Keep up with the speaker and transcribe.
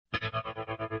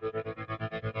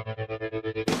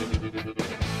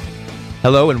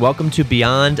Hello and welcome to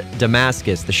Beyond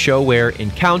Damascus, the show where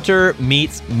encounter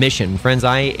meets mission. Friends,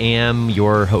 I am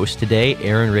your host today,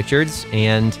 Aaron Richards,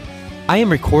 and I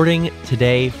am recording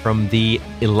today from the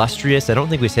illustrious, I don't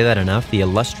think we say that enough, the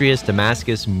illustrious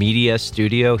Damascus Media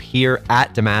Studio here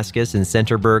at Damascus in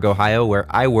Centerburg, Ohio, where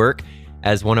I work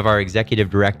as one of our executive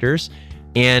directors.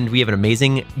 And we have an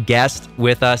amazing guest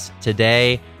with us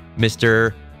today,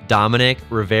 Mr. Dominic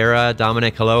Rivera.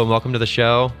 Dominic, hello and welcome to the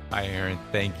show. Hi, Aaron.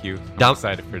 Thank you. I'm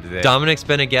excited for today. Dominic's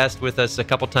been a guest with us a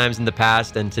couple times in the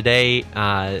past, and today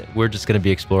we're just going to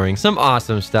be exploring some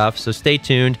awesome stuff, so stay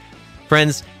tuned.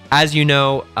 Friends, as you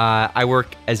know, I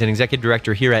work as an executive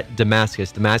director here at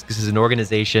Damascus. Damascus is an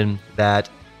organization that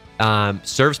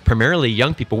serves primarily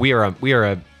young people. We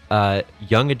are a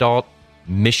young adult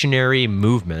missionary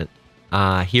movement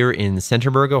here in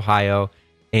Centerburg, Ohio,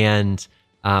 and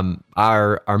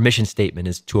our mission statement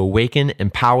is to awaken,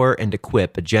 empower, and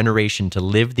equip a generation to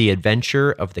live the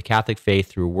adventure of the Catholic faith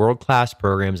through world-class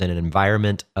programs and an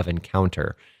environment of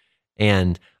encounter.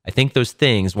 And I think those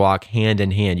things walk hand in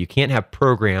hand. You can't have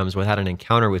programs without an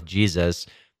encounter with Jesus.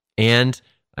 And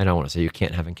I don't want to say you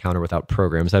can't have encounter without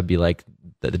programs. That'd be like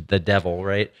the devil,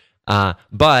 right?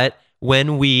 But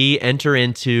when we enter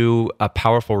into a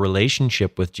powerful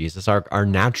relationship with Jesus, our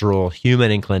natural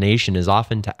human inclination is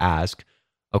often to ask,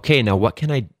 okay, now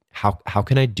how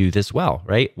can I do this well,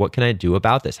 right? What can I do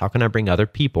about this? How can I bring other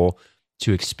people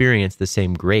to experience the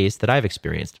same grace that I've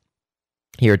experienced?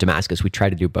 Here at Damascus, we try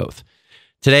to do both.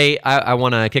 Today, I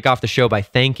want to kick off the show by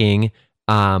thanking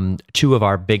two of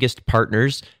our biggest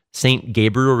partners, St.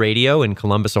 Gabriel Radio in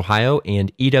Columbus, Ohio,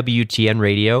 and EWTN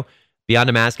Radio. Beyond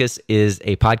Damascus is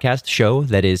a podcast show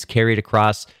that is carried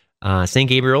across St.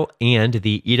 Gabriel and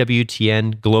the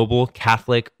EWTN Global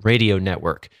Catholic Radio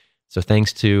Network. So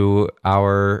thanks to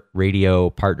our radio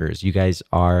partners. You guys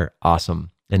are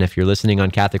awesome. And if you're listening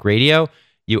on Catholic radio,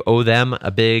 you owe them a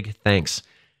big thanks.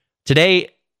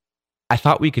 Today, I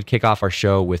thought we could kick off our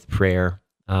show with prayer.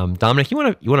 Dominic, you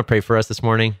want to pray for us this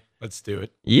morning? Let's do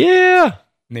it. Yeah. In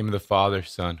the name of the Father,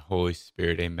 Son, Holy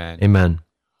Spirit, amen. Amen.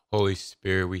 Holy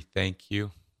Spirit, we thank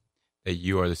you that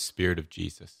you are the Spirit of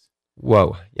Jesus.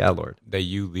 Whoa. Yeah, Lord. That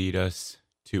you lead us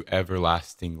to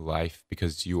everlasting life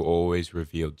because you always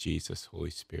reveal Jesus,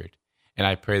 Holy Spirit. And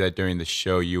I pray that during the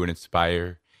show, you would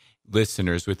inspire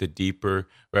listeners with a deeper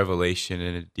revelation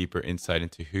and a deeper insight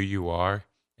into who you are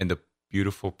and the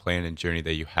beautiful plan and journey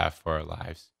that you have for our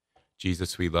lives.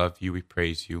 Jesus, we love you. We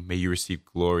praise you. May you receive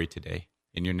glory today.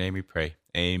 In your name we pray.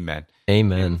 Amen.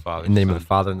 Amen. In the name of the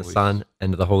Father, and the Son,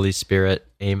 and of the Holy Spirit.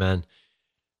 Amen.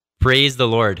 Praise the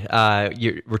Lord.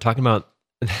 We're talking about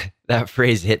that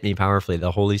phrase hit me powerfully.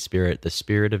 The Holy Spirit, the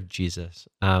Spirit of Jesus.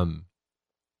 I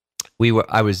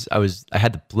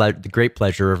had the great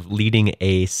pleasure of leading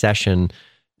a session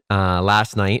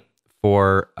last night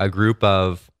for a group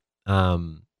of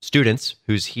students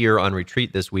who's here on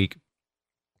retreat this week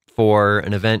for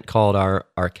an event called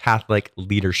our Catholic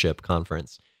Leadership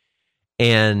Conference.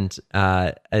 And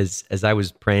as I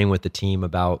was praying with the team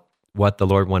about what the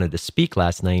Lord wanted to speak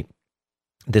last night,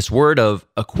 this word of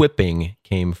equipping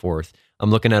came forth. I'm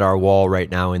looking at our wall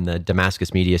right now in the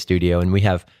Damascus Media Studio, and we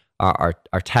have our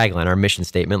tagline, our mission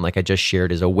statement, like I just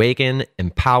shared, is awaken,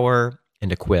 empower,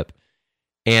 and equip.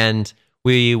 And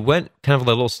we went kind of a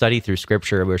little study through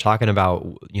Scripture. We were talking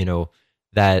about,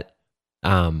 that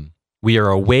we are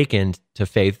awakened to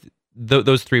faith.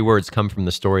 Those three words come from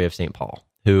the story of St. Paul,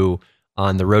 who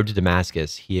on the road to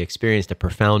Damascus, he experienced a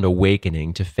profound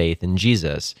awakening to faith in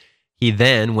Jesus. He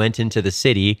then went into the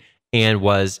city and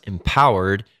was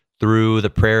empowered through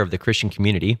the prayer of the Christian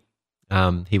community.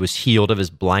 He was healed of his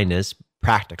blindness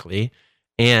practically,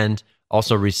 and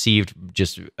also received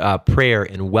just prayer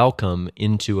and welcome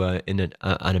into an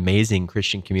amazing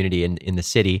Christian community in the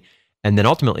city, and then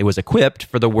ultimately was equipped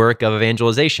for the work of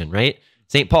evangelization, right?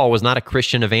 St. Paul was not a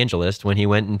Christian evangelist when he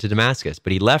went into Damascus,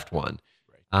 but he left one.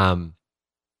 Right.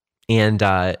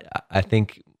 I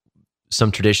think some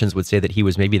traditions would say that he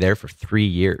was maybe there for 3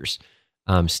 years,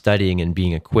 studying and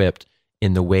being equipped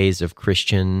in the ways of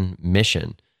Christian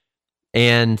mission.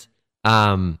 And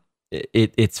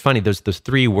it's funny, those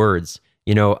three words,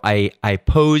 I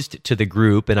posed to the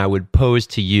group, and I would pose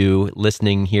to you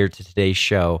listening here to today's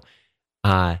show.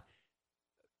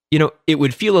 It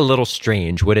would feel a little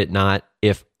strange, would it not,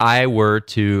 if I were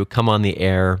to come on the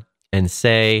air and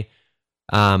say,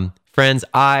 friends,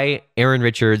 I, Aaron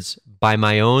Richards, by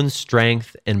my own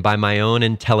strength and by my own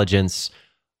intelligence,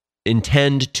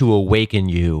 intend to awaken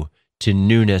you to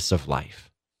newness of life,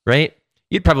 right?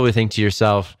 You'd probably think to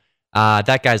yourself,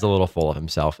 that guy's a little full of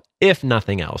himself, if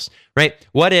nothing else, right?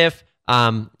 What if,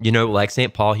 like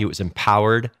St. Paul, he was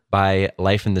empowered by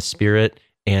life in the Spirit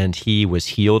and he was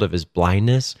healed of his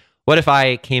blindness? What if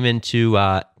I came into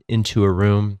a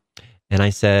room and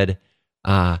I said,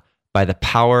 by the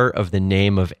power of the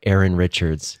name of Aaron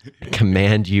Richards, I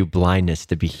command you blindness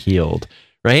to be healed,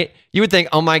 right? You would think,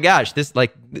 oh my gosh, this,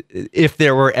 like, if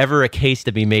there were ever a case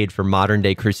to be made for modern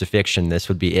day crucifixion, this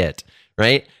would be it,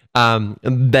 right?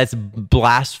 That's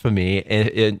blasphemy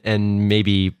and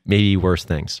maybe worse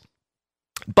things.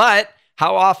 But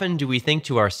how often do we think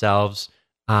to ourselves,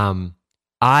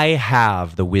 I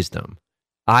have the wisdom,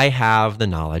 I have the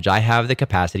knowledge, I have the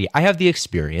capacity, I have the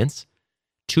experience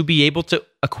to be able to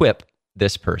equip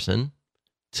this person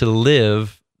to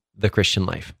live the Christian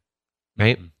life,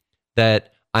 right? Mm-hmm.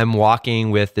 That I'm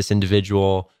walking with this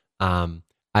individual.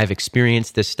 I've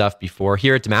experienced this stuff before.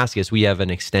 Here at Damascus, we have an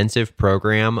extensive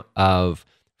program of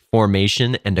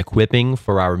formation and equipping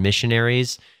for our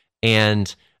missionaries.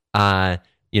 And,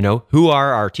 who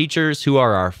are our teachers? Who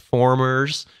are our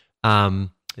formers?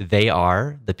 They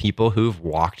are the people who've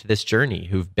walked this journey,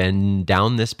 who've been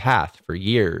down this path for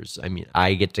years. I mean,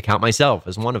 I get to count myself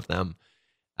as one of them.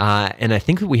 And I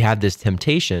think that we have this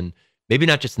temptation, maybe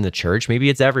not just in the church, maybe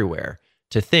it's everywhere,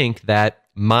 to think that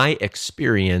my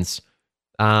experience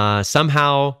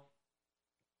somehow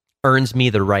earns me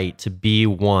the right to be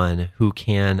one who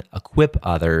can equip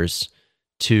others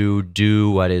to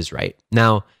do what is right.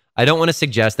 Now, I don't want to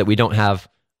suggest that we don't have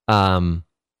an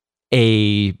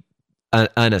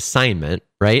assignment,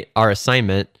 right? Our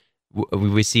assignment,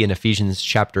 we see in Ephesians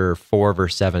chapter 4,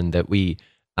 verse 7,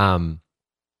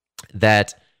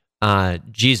 that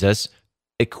Jesus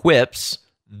equips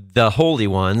the holy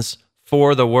ones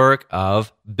for the work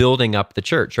of building up the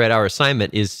church, right? Our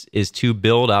assignment is to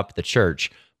build up the church,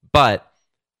 but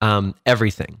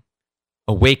everything,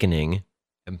 awakening,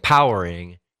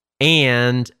 empowering,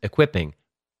 and equipping,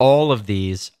 all of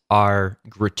these are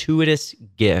gratuitous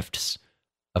gifts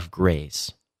of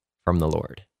grace from the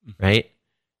Lord, right?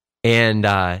 And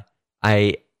I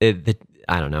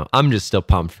don't know. I'm just still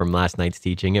pumped from last night's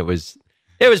teaching. It was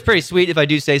pretty sweet, if I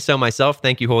do say so myself.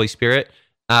 Thank you, Holy Spirit.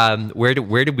 Where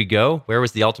did we go? Where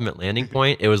was the ultimate landing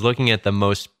point? It was looking at the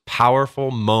most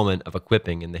powerful moment of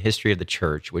equipping in the history of the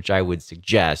church, which I would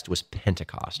suggest was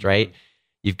Pentecost, right?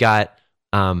 You've got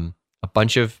a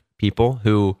bunch of people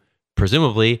who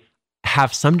presumably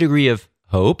have some degree of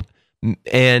hope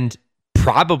and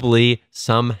probably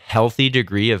some healthy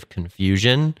degree of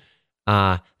confusion.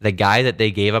 The guy that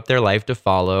they gave up their life to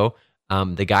follow,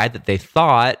 the guy that they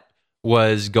thought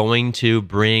was going to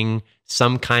bring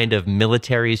some kind of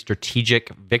military strategic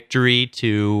victory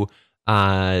to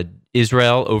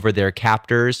Israel over their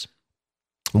captors.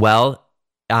 Well,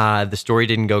 the story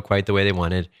didn't go quite the way they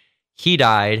wanted. He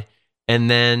died, and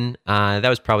then that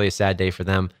was probably a sad day for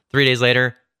them. 3 days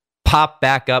later, popped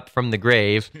back up from the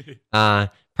grave.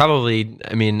 Probably,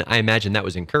 I mean, I imagine that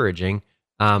was encouraging.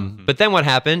 But then what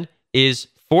happened is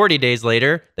 40 days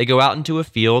later, they go out into a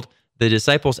field. The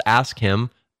disciples ask him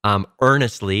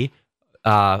earnestly,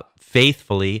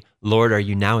 faithfully, Lord, are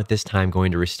you now at this time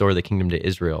going to restore the kingdom to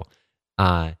Israel?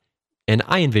 And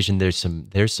I envision there's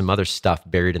some other stuff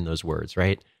buried in those words,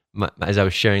 right? As I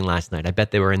was sharing last night, I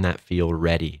bet they were in that field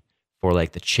ready for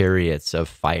like the chariots of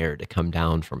fire to come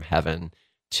down from heaven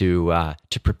to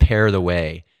prepare the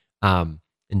way. And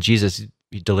Jesus,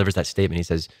 he delivers that statement. He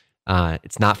says,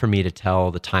 it's not for me to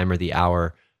tell the time or the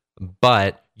hour,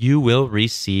 but you will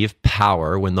receive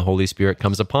power when the Holy Spirit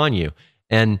comes upon you.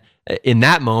 And in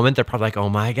that moment, they're probably like, oh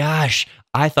my gosh,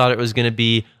 I thought it was going to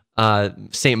be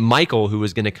St. Michael who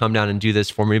was going to come down and do this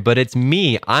for me, but it's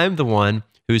me. I'm the one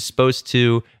who's supposed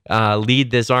to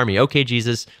lead this army. Okay,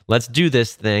 Jesus, let's do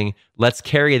this thing. Let's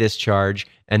carry this charge.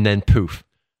 And then poof,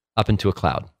 up into a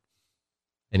cloud.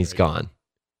 And he's gone.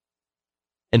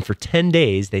 And for 10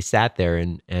 days, they sat there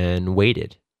and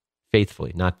waited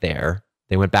faithfully. Not there.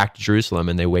 They went back to Jerusalem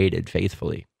and they waited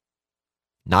faithfully,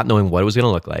 not knowing what it was going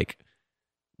to look like,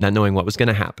 not knowing what was going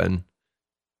to happen.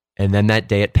 And then that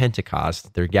day at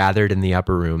Pentecost, they're gathered in the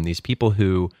upper room. These people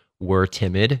who were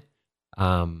timid,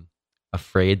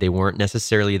 afraid, they weren't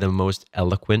necessarily the most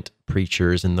eloquent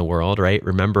preachers in the world, right?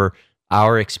 Remember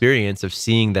our experience of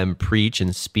seeing them preach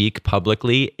and speak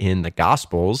publicly in the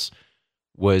Gospels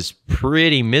was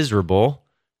pretty miserable.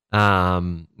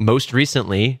 Most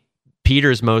recently,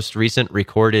 Peter's most recent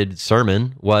recorded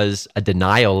sermon was a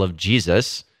denial of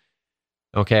Jesus.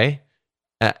 Okay?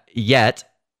 Yet,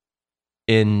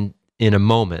 in a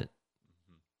moment,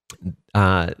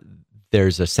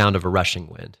 there's a sound of a rushing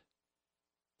wind,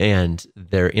 and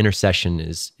their intercession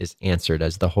is answered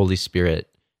as the Holy Spirit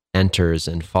enters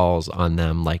and falls on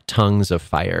them like tongues of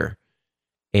fire.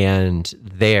 And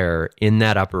there, in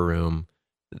that upper room,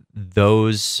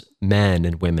 those men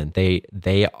and women,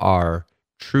 they are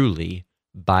truly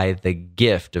by the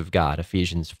gift of God,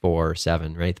 Ephesians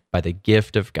 4:7, right? By the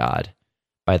gift of God,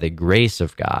 by the grace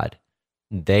of God,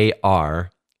 they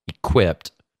are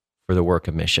equipped for the work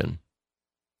of mission.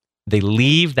 They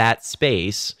leave that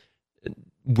space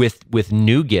with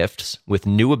new gifts, with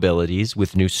new abilities,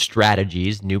 with new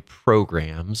strategies, new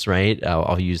programs, right?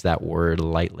 I'll use that word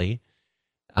lightly.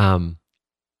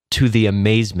 To the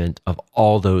amazement of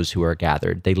all those who are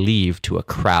gathered. They leave to a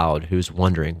crowd who's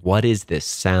wondering, what is this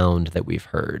sound that we've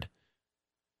heard?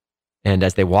 And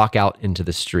as they walk out into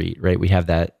the street, right, we have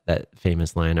that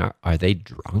famous line, are they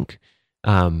drunk?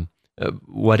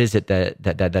 What is it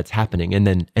that's happening?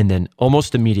 And then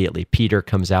almost immediately, Peter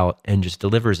comes out and just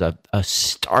delivers a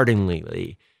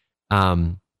startlingly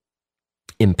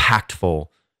impactful,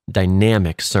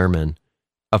 dynamic sermon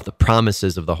of the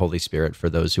promises of the Holy Spirit for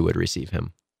those who would receive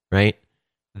him. Right,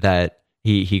 that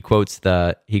he quotes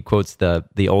the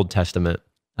Old Testament,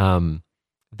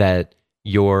 that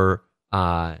your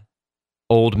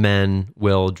old men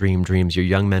will dream dreams, your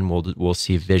young men will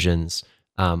see visions,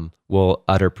 will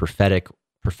utter prophetic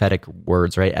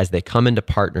words, right, as they come into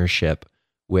partnership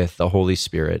with the Holy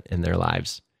Spirit in their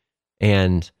lives.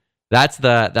 And that's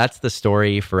the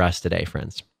story for us today,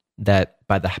 friends. That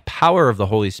by the power of the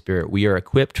Holy Spirit, we are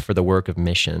equipped for the work of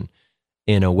mission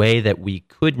in a way that we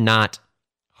could not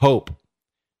hope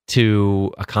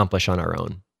to accomplish on our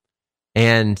own.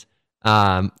 And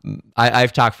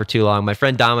I've talked for too long. My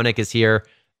friend Dominic is here.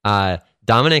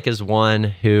 Dominic is one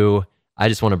who I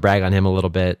just want to brag on him a little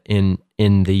bit. In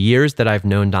the years that I've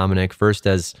known Dominic, first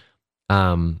as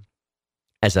a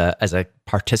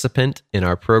participant in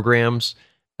our programs,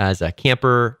 as a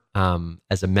camper,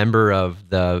 as a member of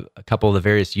a couple of the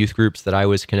various youth groups that I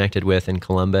was connected with in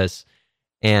Columbus,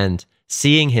 and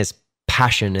seeing his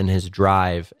passion and his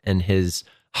drive and his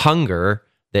hunger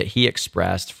that he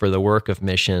expressed for the work of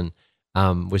mission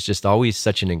was just always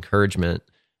such an encouragement,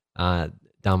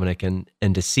 Dominic. And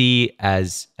to see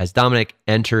as Dominic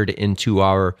entered into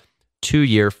our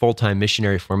 2-year full-time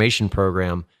missionary formation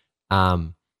program,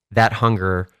 that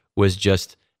hunger was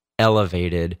just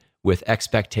elevated with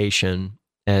expectation.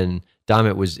 And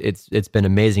Dominic, it's been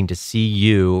amazing to see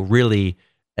you really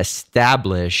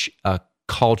establish a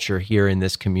culture here in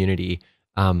this community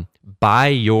by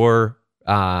your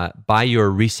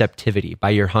receptivity, by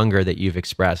your hunger that you've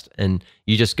expressed, and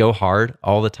you just go hard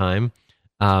all the time.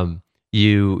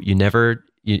 You never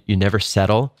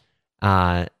settle,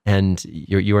 and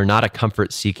you are not a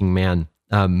comfort-seeking man.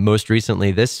 Most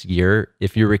recently this year,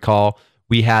 if you recall,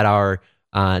 we had our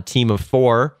team of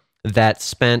 4 that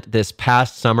spent this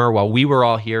past summer while we were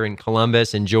all here in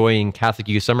Columbus enjoying Catholic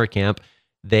Youth Summer Camp.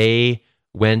 They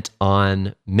went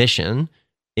on mission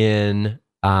in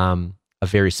a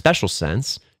very special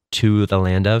sense to the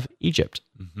land of Egypt.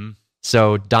 Mm-hmm.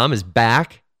 So Dom is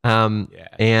back,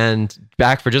 and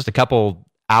back for just a couple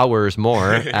hours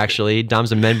more, actually.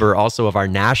 Dom's a member also of our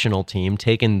national team,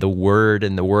 taking the word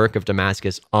and the work of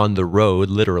Damascus on the road,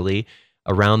 literally,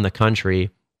 around the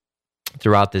country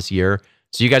throughout this year.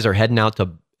 So you guys are heading out to,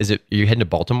 you're heading to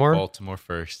Baltimore? Baltimore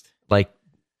first. Like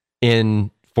in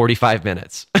 45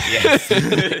 minutes. Yes.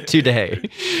 Today.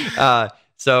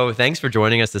 So thanks for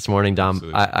joining us this morning,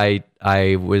 Dom.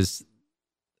 I was,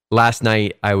 last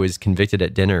night I was convicted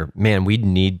at dinner. Man, we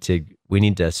need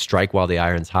to strike while the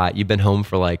iron's hot. You've been home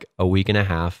for like a week and a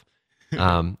half.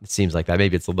 It seems like that.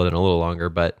 Maybe it's a little longer,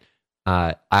 but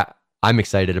I'm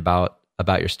excited about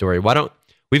your story.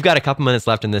 We've got a couple minutes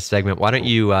left in this segment. Why don't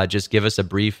you just give us a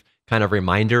brief kind of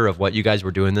reminder of what you guys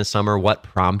were doing this summer? What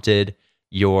prompted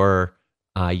your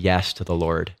yes to the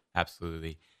Lord?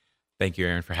 Absolutely. Thank you,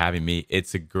 Aaron, for having me.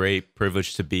 It's a great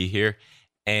privilege to be here.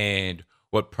 And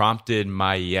what prompted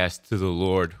my yes to the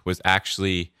Lord was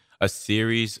actually a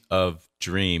series of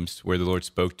dreams where the Lord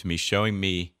spoke to me, showing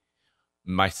me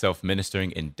myself ministering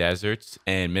in deserts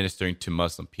and ministering to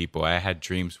Muslim people. I had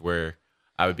dreams where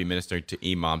I would be ministering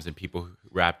to imams and people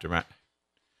wrapped around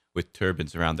with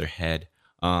turbans around their head.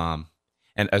 And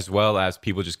as well as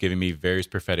people just giving me various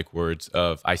prophetic words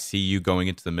of, I see you going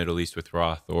into the Middle East with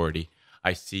raw authority.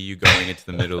 I see you going into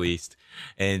the Middle East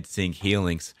and seeing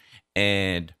healings.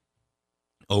 And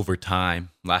over time,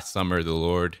 last summer,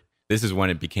 this is when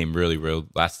it became really real.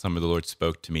 Last summer, the Lord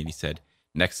spoke to me and he said,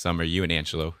 next summer, you and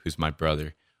Angelo, who's my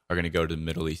brother, are going to go to the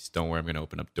Middle East. Don't worry, I'm going to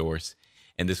open up doors.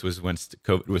 And this was when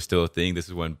COVID was still a thing. This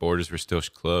is when borders were still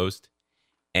closed.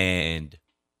 And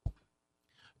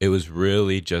it was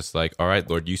really just like, all right,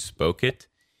 Lord, you spoke it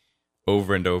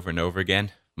over and over and over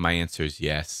again. My answer is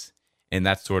yes. And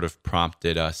that sort of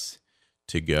prompted us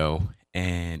to go.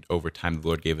 And over time, the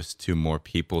Lord gave us 2 more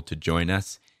people to join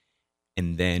us.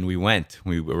 And then we went.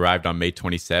 We arrived on May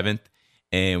 27th,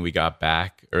 and we got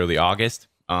back early August.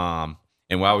 And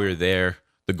while we were there,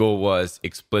 the goal was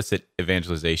explicit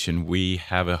evangelization. We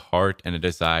have a heart and a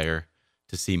desire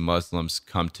to see Muslims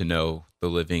come to know the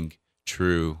living,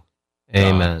 true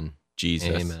Amen.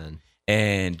 Jesus. Amen.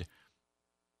 And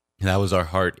that was our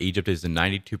heart. Egypt is a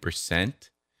 92%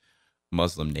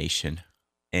 Muslim nation,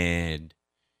 and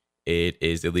it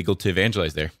is illegal to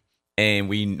evangelize there. And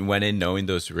we went in knowing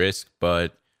those risks,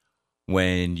 but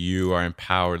when you are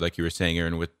empowered, like you were saying,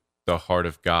 Aaron, with the heart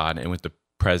of God and with the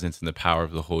presence and the power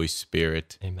of the Holy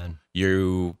Spirit, Amen,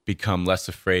 you become less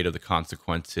afraid of the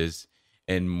consequences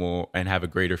and have a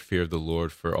greater fear of the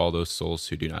Lord for all those souls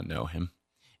who do not know him.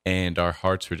 And our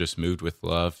hearts were just moved with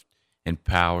love and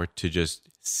power to just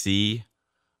see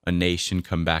a nation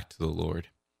come back to the Lord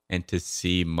and to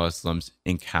see Muslims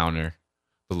encounter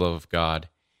the love of God.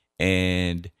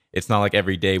 And it's not like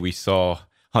every day we saw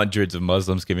hundreds of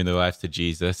Muslims giving their lives to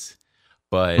Jesus,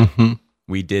 but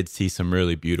we did see some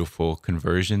really beautiful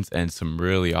conversions and some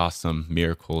really awesome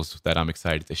miracles that I'm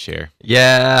excited to share.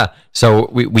 Yeah. So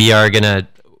we are gonna,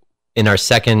 in our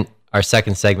second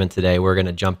segment today, we're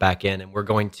gonna jump back in and we're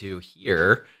going to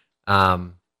hear a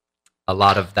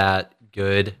lot of that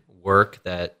good work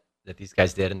that these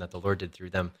guys did and that the Lord did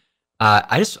through them.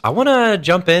 I want to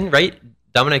jump in, right?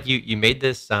 Dominic, you made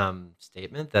this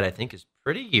statement that I think is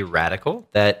pretty radical,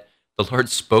 that the Lord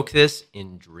spoke this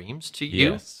in dreams to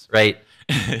you, yes. Right?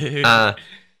 That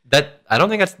I don't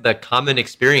think that's the common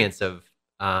experience of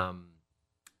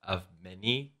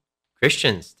many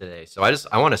Christians today. So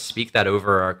I want to speak that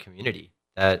over our community,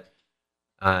 that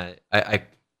I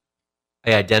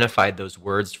identified those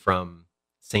words from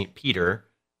St. Peter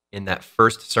in that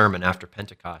first sermon after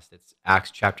Pentecost. It's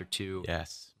Acts chapter 2,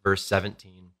 yes, verse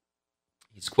 17.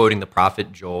 He's quoting the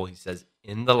prophet Joel. He says,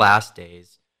 "In the last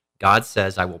days, God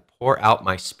says, I will pour out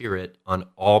my spirit on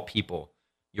all people.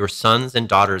 Your sons and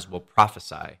daughters will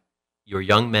prophesy. Your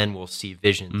young men will see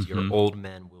visions. Your old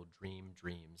men will dream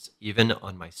dreams. Even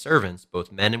on my servants,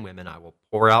 both men and women, I will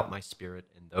pour out my spirit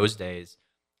in those days,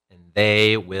 and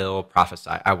they will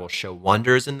prophesy. I will show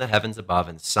wonders in the heavens above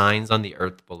and signs on the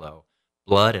earth below,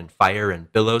 blood and fire and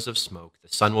billows of smoke. The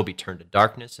sun will be turned to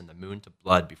darkness and the moon to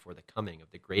blood before the coming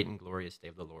of the great and glorious day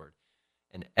of the Lord.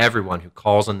 And everyone who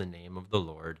calls on the name of the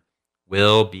Lord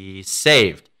will be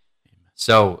saved."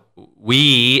 So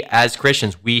we, as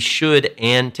Christians, we should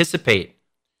anticipate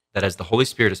that as the Holy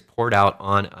Spirit is poured out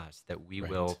on us, that we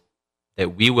will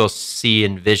see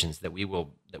in visions, that we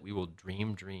will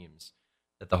dream dreams,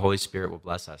 that the Holy Spirit will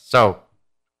bless us. So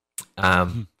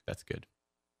that's good.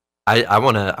 I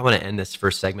want to end this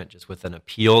first segment just with an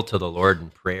appeal to the Lord in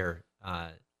prayer.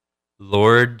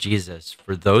 Lord Jesus,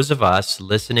 for those of us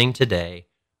listening today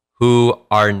who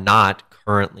are not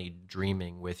currently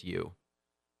dreaming with you,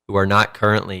 who are not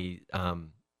currently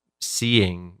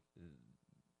seeing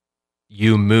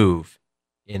you move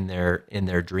in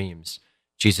their dreams,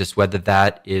 Jesus, whether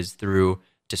that is through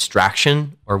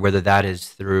distraction or whether that is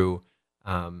through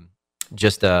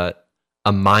just a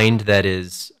mind that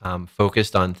is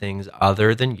focused on things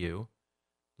other than you,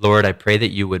 Lord, I pray that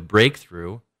you would break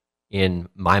through in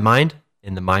my mind,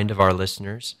 in the mind of our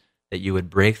listeners, that you would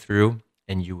break through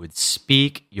and you would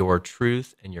speak your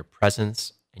truth and your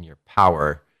presence and your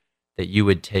power, that you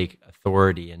would take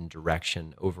authority and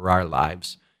direction over our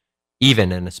lives,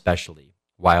 even and especially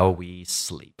while we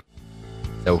sleep.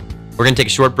 So we're going to take a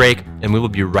short break, and we will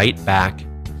be right back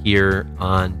here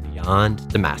on Beyond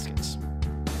Damascus.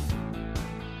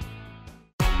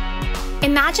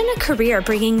 Imagine a career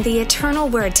bringing the eternal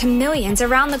word to millions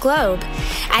around the globe.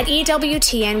 At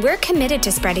EWTN, we're committed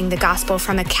to spreading the gospel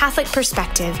from a Catholic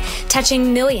perspective,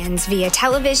 touching millions via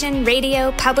television,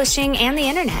 radio, publishing, and the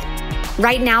internet.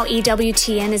 Right now,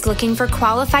 EWTN is looking for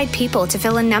qualified people to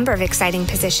fill a number of exciting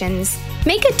positions.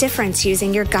 Make a difference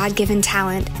using your God-given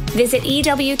talent. Visit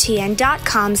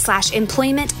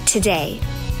EWTN.com/employment today.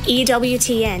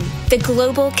 EWTN, the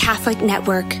Global Catholic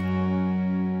Network.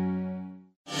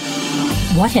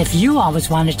 What have you always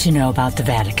wanted to know about the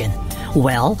Vatican?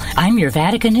 Well, I'm your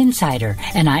Vatican insider,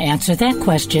 and I answer that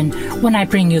question when I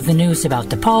bring you the news about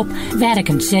the Pope,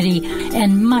 Vatican City,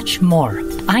 and much more.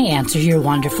 I answer your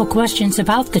wonderful questions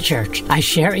about the Church. I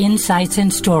share insights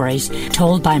and stories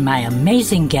told by my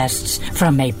amazing guests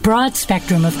from a broad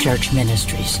spectrum of church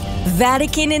ministries.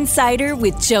 Vatican Insider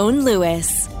with Joan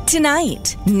Lewis.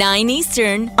 Tonight, 9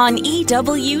 Eastern on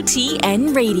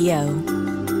EWTN Radio.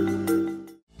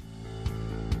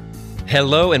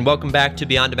 Hello and welcome back to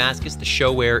Beyond Damascus, the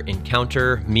show where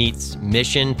encounter meets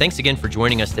mission. Thanks again for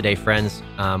joining us today, friends.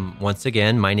 Once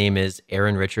again, my name is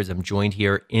Aaron Richards. I'm joined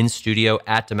here in studio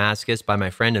at Damascus by my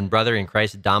friend and brother in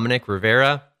Christ, Dominic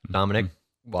Rivera. Dominic,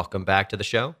 welcome back to the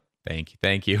show. Thank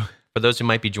you. For those who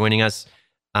might be joining us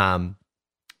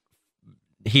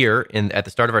here at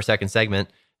the start of our second segment,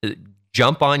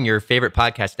 jump on your favorite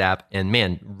podcast app and,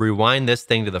 man, rewind this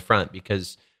thing to the front,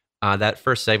 because that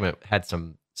first segment had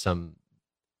some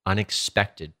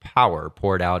unexpected power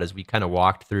poured out as we kind of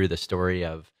walked through the story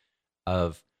of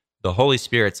the Holy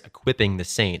Spirit's equipping the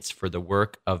saints for the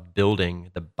work of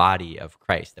building the body of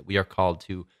Christ, that we are called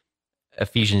to.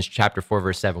 Ephesians chapter 4,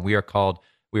 verse 7. We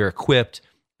are equipped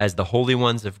as the holy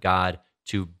ones of God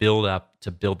to build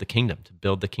the kingdom, to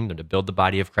build the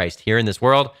body of Christ here in this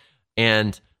world.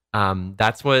 And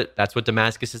that's what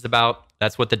Damascus is about.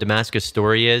 That's what the Damascus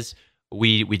story is.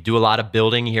 We do a lot of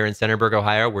building here in Centerburg,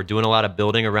 Ohio. We're doing a lot of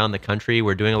building around the country.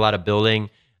 We're doing a lot of building.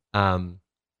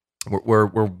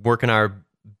 We're working our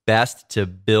best to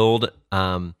build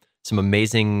some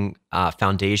amazing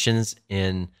foundations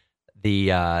in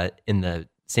the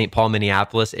St. Paul,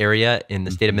 Minneapolis area in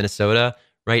the state of Minnesota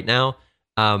right now.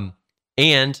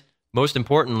 And most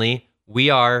importantly, we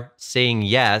are saying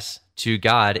yes to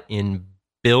God in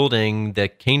building the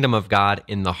kingdom of God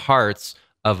in the hearts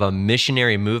of a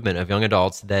missionary movement of young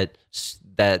adults that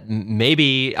may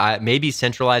be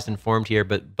centralized and formed here,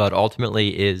 but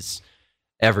ultimately is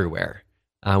everywhere.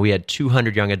 We had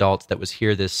 200 young adults that was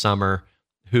here this summer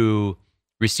who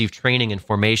received training and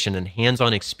formation and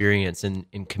hands-on experience in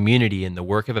community in the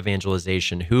work of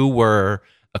evangelization, who were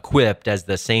equipped as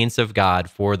the saints of God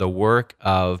for the work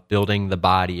of building the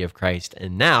body of Christ,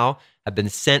 and now have been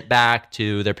sent back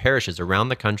to their parishes around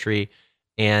the country.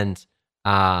 And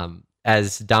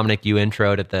as Dominic, you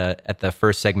introed at the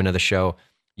first segment of the show,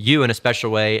 you in a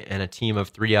special way and a team of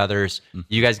 3 others,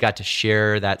 you guys got to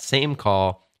share that same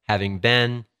call, having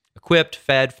been equipped,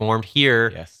 fed, formed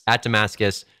here at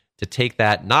Damascus to take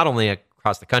that not only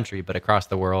across the country but across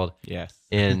the world.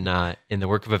 In the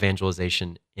work of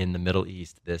evangelization in the Middle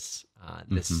East this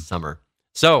summer.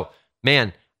 So,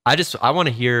 man, I want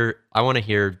to hear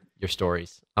your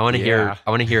stories. I want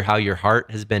to hear how your heart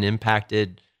has been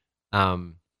impacted.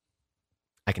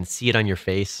 I can see it on your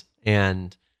face,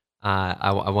 and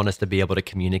I want us to be able to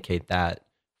communicate that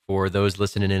for those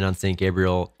listening in on St.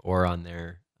 Gabriel or on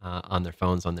their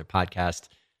phones, on their podcast.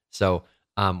 So,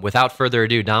 without further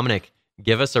ado, Dominic,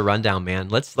 give us a rundown, man.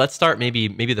 Let's start.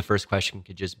 Maybe the first question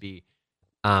could just be,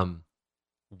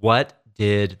 what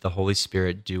did the Holy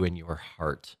Spirit do in your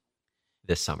heart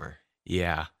this summer?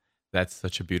 Yeah, that's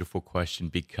such a beautiful question,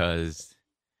 because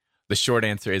the short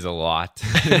answer is a lot.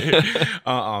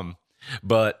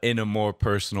 But in a more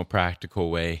personal,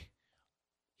 practical way,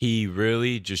 he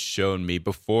really just showed me,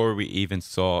 before we even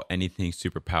saw anything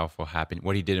super powerful happen,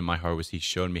 what he did in my heart was he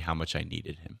showed me how much I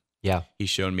needed him. Yeah. He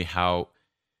showed me how,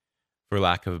 for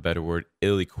lack of a better word,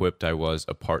 ill-equipped I was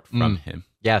apart from him.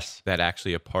 Yes. That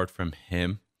actually apart from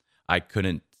him, I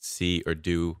couldn't see or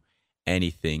do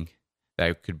anything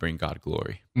that could bring God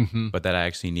glory. But that I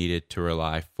actually needed to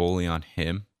rely fully on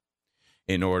him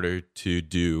in order to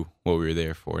do what we were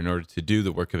there for, in order to do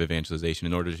the work of evangelization,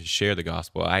 in order to share the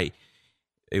gospel.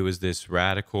 It was this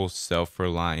radical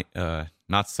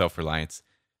not self-reliance,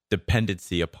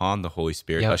 dependency upon the Holy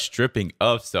Spirit, a stripping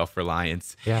of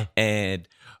self-reliance, and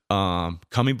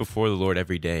coming before the Lord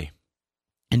every day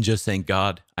and just saying,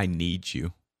 God, I need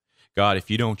you. God, if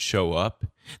you don't show up,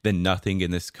 then nothing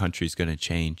in this country is going to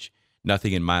change.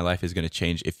 Nothing in my life is going to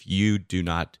change if you do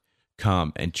not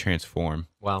come and transform.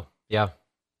 Wow. Yeah.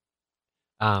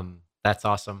 That's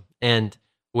awesome. And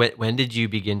when did you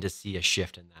begin to see a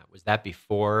shift in that? Was that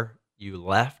before you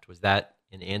left? Was that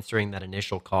in answering that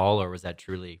initial call, or was that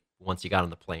truly once you got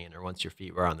on the plane or once your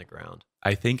feet were on the ground?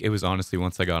 I think it was honestly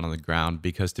once I got on the ground,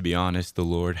 because to be honest, the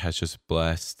Lord has just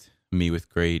blessed me with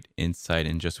great insight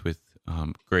and just with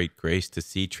great grace to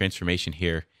see transformation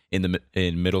here in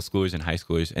middle schoolers and high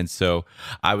schoolers. And so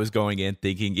I was going in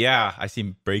thinking, I see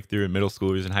breakthrough in middle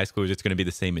schoolers and high schoolers. It's going to be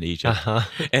the same in Egypt.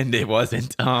 And it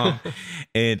wasn't. And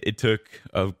it took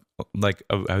I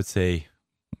would say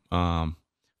 5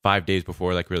 days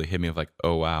before it really hit me of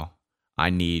oh wow, I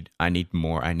need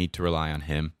more. I need to rely on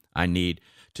him. I need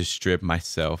to strip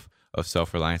myself of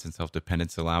self-reliance and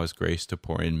self-dependence, allow his grace to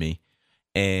pour in me.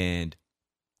 And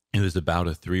it was about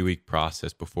a 3-week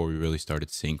process before we really started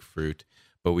seeing fruit.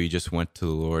 But we just went to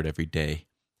the Lord every day,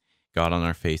 got on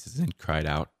our faces, and cried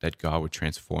out that God would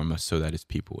transform us so that his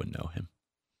people would know him.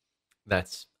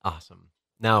 That's awesome.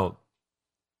 Now,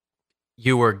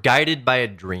 you were guided by a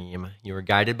dream, you were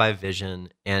guided by vision,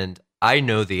 and I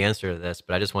know the answer to this,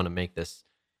 but I just want to make this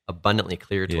abundantly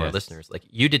clear to our Yes. listeners. Like,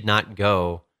 you did not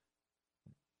go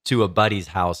to a buddy's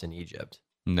house in Egypt.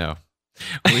 No.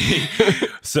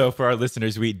 So for our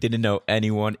listeners, we didn't know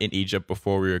anyone in Egypt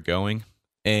before we were going,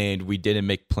 and we didn't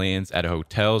make plans at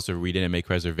hotels, or we didn't make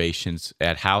reservations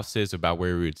at houses about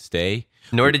where we would stay.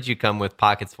 Nor did you come with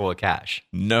pockets full of cash.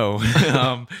 No.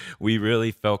 We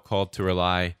really felt called to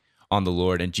rely on the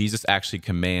Lord, and Jesus actually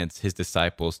commands his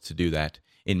disciples to do that.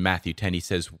 In Matthew 10, he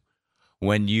says,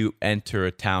 when you enter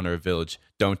a town or a village,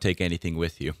 don't take anything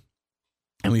with you.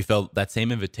 And we felt that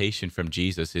same invitation from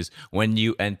Jesus is, when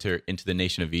you enter into the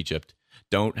nation of Egypt,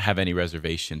 don't have any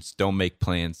reservations, don't make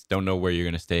plans, don't know where you're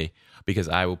going to stay, because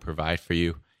I will provide for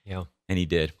you. Yeah. And he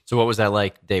did. So what was that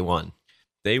like day one?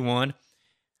 Day one,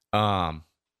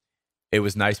 it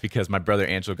was nice because my brother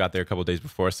Angelo got there a couple of days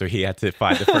before, so he had to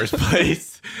find the first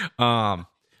place.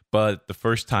 But the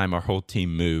first time our whole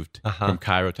team moved from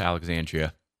Cairo to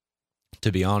Alexandria,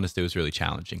 to be honest, it was really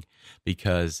challenging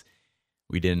because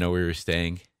we didn't know where we were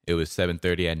staying. It was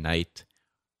 7:30 at night.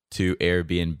 2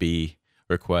 Airbnb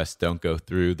requests don't go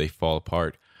through. They fall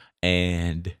apart.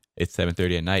 And it's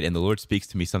 7:30 at night. And the Lord speaks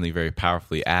to me something very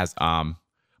powerfully as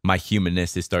my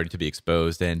humanness is starting to be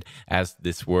exposed. And as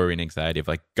this worry and anxiety of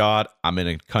like, God, I'm in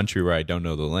a country where I don't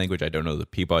know the language. I don't know the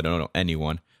people. I don't know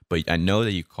anyone. But I know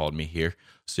that you called me here.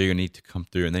 So you're going to need to come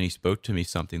through. And then he spoke to me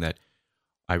something that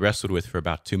I wrestled with for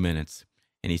about 2 minutes.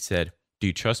 And he said, do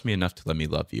you trust me enough to let me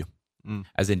love you?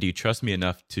 As in, do you trust me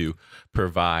enough to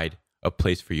provide a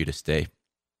place for you to stay?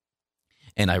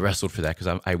 And I wrestled for that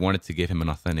because I wanted to give him an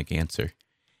authentic answer.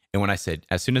 And when I said,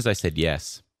 as soon as I said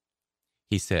yes,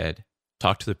 he said,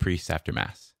 talk to the priest after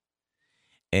Mass.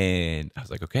 And I was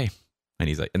like, okay. And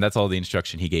he's like, and that's all the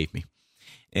instruction he gave me.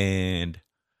 And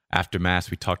after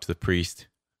Mass, we talked to the priest.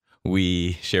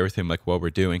 We share with him like what we're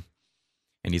doing.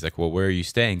 And he's like, well, where are you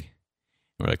staying?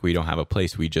 And we're like, we don't have a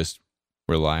place. We just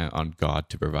rely on God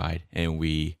to provide, and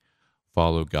we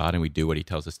follow God, and we do what he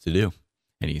tells us to do.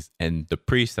 And the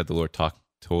priest that the Lord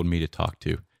told me to talk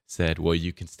to said, well,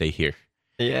 you can stay here.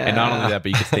 Yeah. And not only that,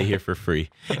 but you can stay here for free.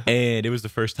 And it was the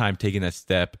first time taking that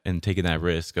step and taking that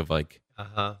risk of like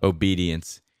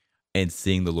obedience and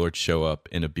seeing the Lord show up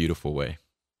in a beautiful way.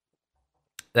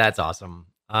 That's awesome.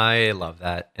 I love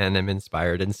that. And I'm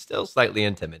inspired and still slightly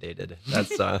intimidated.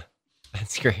 That's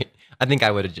great. I think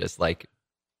I would have just like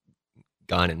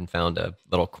gone and found a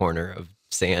little corner of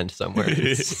sand somewhere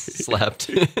and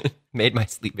slept, made my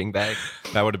sleeping bag.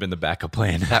 That would have been the backup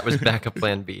plan. That was backup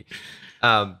plan B.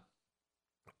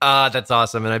 That's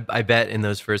awesome. And I bet in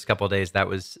those first couple of days,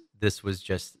 those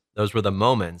were the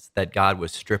moments that God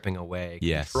was stripping away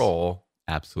control.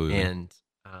 Absolutely. And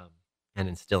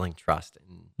instilling trust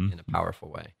in a powerful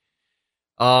way.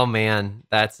 Oh man,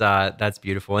 that's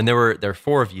beautiful. And there were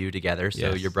 4 of you together.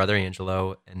 So your brother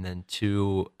Angelo, and then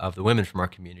 2 of the women from our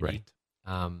community,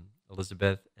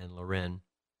 Elizabeth and Loren.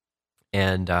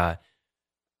 And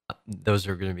those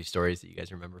are going to be stories that you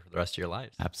guys remember for the rest of your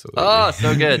lives. Absolutely. Oh,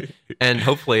 so good. And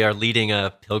hopefully are leading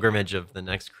a pilgrimage of the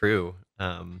next crew.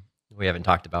 We haven't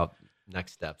talked about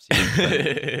next steps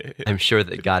yet, but I'm sure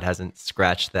that God hasn't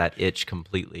scratched that itch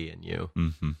completely in you.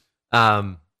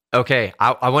 Okay,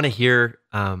 I want to hear.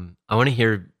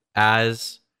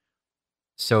 As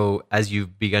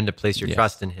you've begun to place your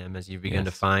trust in Him, as you've begun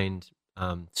to find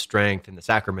strength in the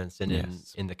sacraments and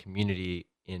in the community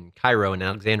in Cairo and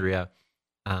Alexandria.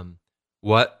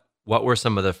 What were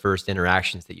some of the first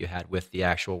interactions that you had with the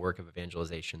actual work of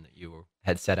evangelization that you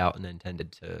had set out and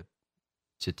intended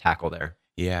to tackle there?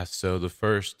 Yeah, so the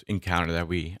first encounter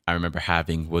that I remember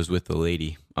having was with a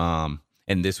lady. And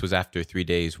this was after 3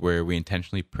 days where we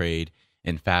intentionally prayed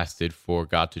and fasted for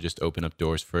God to just open up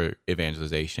doors for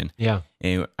evangelization. Yeah.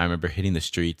 And I remember hitting the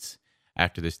streets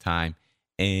after this time,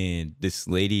 and this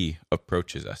lady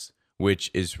approaches us,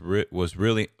 which was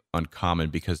really uncommon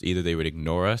because either they would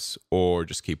ignore us or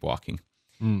just keep walking.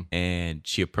 And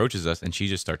she approaches us and she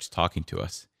just starts talking to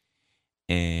us.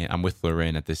 And I'm with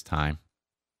Loren at this time.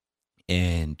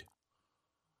 And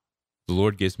the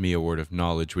Lord gives me a word of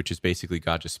knowledge, which is basically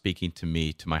God just speaking to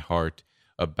me, to my heart,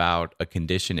 about a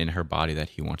condition in her body that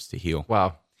He wants to heal.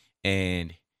 Wow.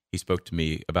 And He spoke to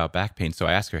me about back pain. So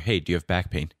I asked her, hey, do you have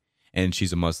back pain? And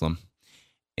she's a Muslim.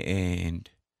 And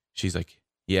she's like,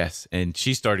 yes. And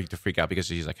she's starting to freak out because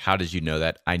she's like, how did you know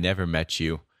that? I never met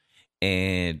you.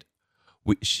 And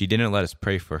she didn't let us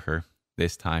pray for her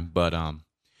this time, but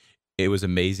it was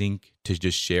amazing to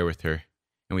just share with her.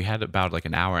 And we had about like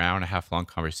an hour and a half long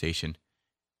conversation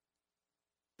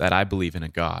that I believe in a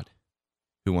God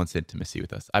who wants intimacy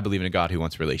with us. I believe in a God who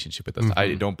wants relationship with us.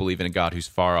 I don't believe in a God who's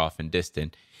far off and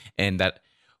distant. And that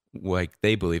like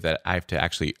they believe that I have to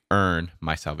actually earn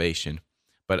my salvation,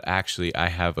 but actually I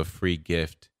have a free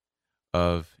gift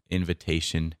of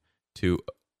invitation to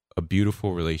a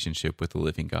beautiful relationship with the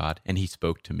living God. And he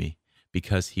spoke to me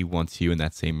because he wants you in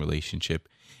that same relationship.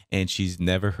 And she's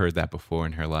never heard that before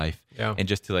in her life. Yeah. And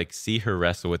just to like see her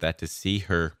wrestle with that, to see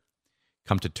her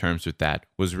come to terms with that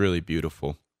was really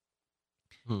beautiful.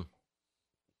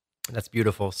 That's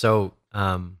beautiful. So,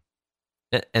 and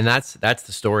that's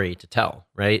the story to tell,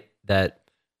 right? That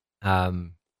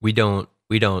we don't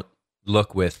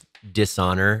look with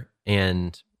dishonor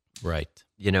and Right.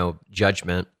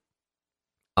 judgment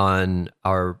on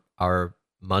our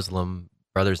Muslim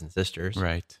brothers and sisters,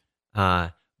 Right.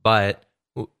 but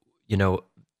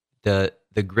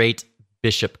the great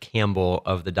Bishop Campbell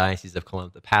of the Diocese of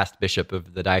Columbus, the past bishop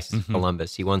of the Diocese of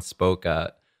Columbus, he once spoke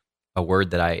a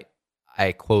word that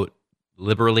I quote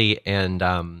liberally and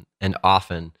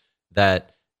often,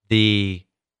 that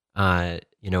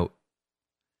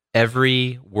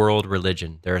every world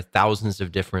religion, there are thousands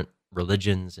of different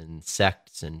religions and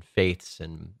sects and faiths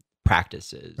and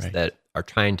practices that are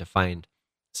trying to find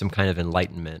some kind of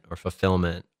enlightenment or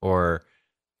fulfillment or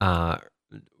some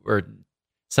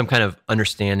kind of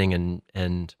understanding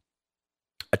and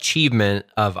achievement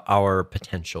of our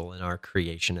potential and our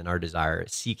creation and our desire,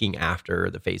 seeking after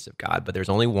the face of God. But there's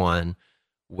only one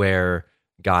where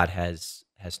God has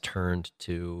turned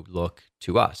to look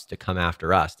to us, to come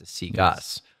after us, to seek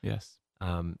us. Yes.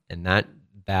 And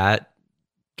that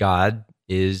God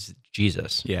is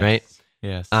Jesus, Yes. right?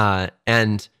 Yes.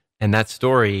 And that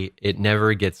story, it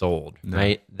never gets old, No.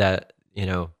 right? That,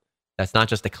 that's not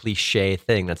just a cliche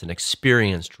thing. That's an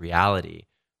experienced reality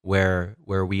where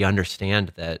we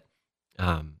understand that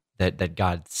that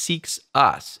God seeks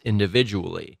us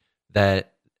individually.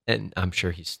 And I'm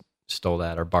sure he stole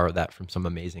that or borrowed that from some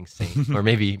amazing saint, or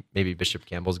maybe Bishop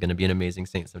Campbell's going to be an amazing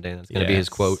saint someday. And that's going to be his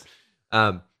quote.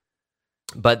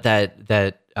 But that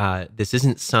this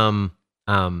isn't some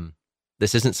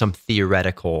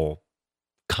theoretical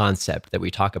concept that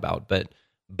we talk about,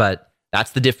 but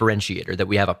that's the differentiator, that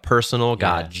we have a personal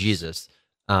God, Jesus,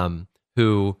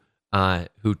 who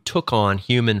took on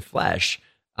human flesh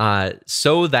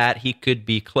so that he could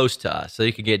be close to us, so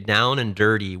he could get down and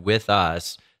dirty with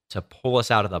us to pull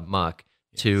us out of the muck,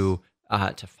 to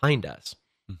find us.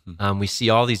 We see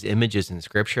all these images in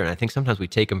Scripture, and I think sometimes we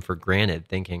take them for granted,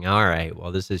 thinking, all right,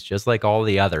 well, this is just like all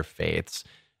the other faiths.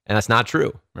 And that's not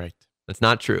true. Right. That's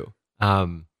not true.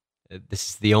 This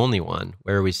is the only one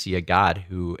where we see a God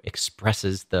who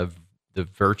expresses the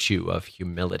virtue of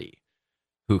humility,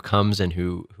 who comes and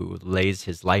who lays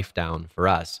his life down for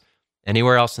us.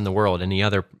 Anywhere else in the world, any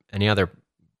other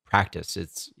practice,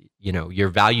 it's, your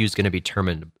value is going to be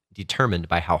determined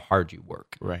by how hard you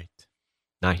work. Right.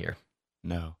 Not here.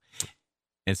 No.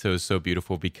 And so it's so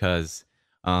beautiful because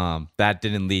that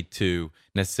didn't lead to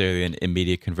necessarily an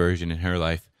immediate conversion in her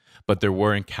life, but there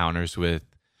were encounters with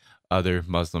other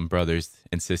Muslim brothers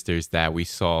and sisters that we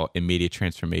saw immediate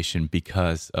transformation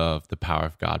because of the power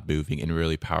of God moving in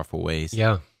really powerful ways.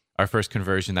 Yeah. Our first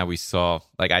conversion that we saw,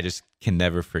 like, I just can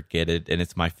never forget it. And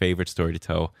it's my favorite story to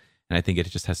tell. And I think it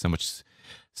just has so much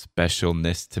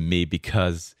specialness to me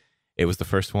because it was the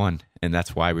first one. And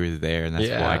that's why we were there. And that's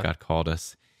why God called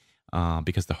us,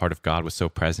 because the heart of God was so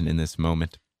present in this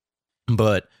moment.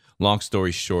 But long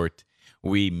story short,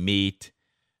 we meet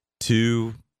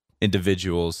two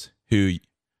individuals who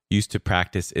used to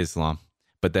practice Islam,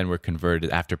 but then were converted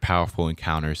after powerful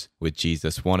encounters with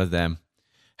Jesus. One of them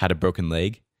had a broken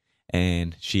leg,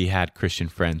 and she had Christian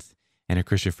friends, and her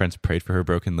Christian friends prayed for her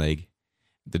broken leg.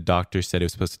 The doctor said it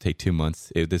was supposed to take 2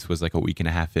 months. This was like a week and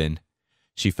a half in.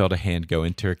 She felt a hand go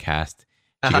into her cast.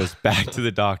 She goes back to the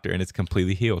doctor, and it's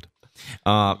completely healed.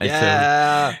 So,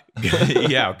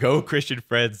 go Christian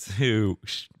friends who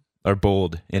are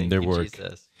bold in their work.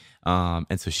 Jesus.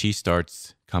 And so she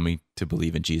starts coming to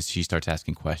believe in Jesus. She starts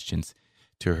asking questions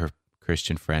to her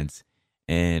Christian friends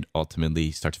and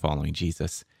ultimately starts following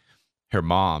Jesus. Her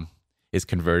mom is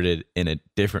converted in a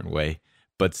different way,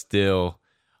 but still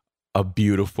a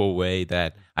beautiful way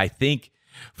that I think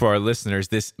for our listeners,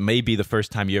 this may be the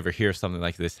first time you ever hear something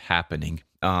like this happening.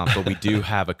 But we do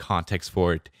have a context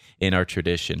for it in our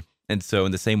tradition. And so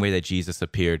in the same way that Jesus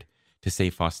appeared to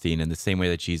St. Faustine, in the same way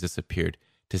that Jesus appeared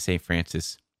to St.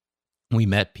 Francis, we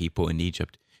met people in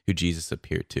Egypt who Jesus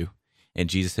appeared to. And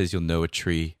Jesus says, you'll know a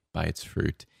tree by its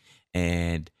fruit.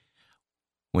 And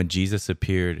when Jesus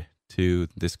appeared to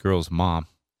this girl's mom,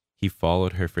 he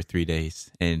followed her for 3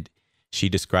 days. And she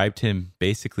described him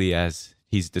basically as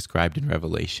he's described in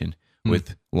Revelation,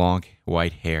 with long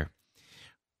white hair,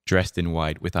 dressed in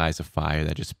white with eyes of fire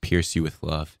that just pierce you with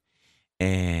love.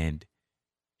 And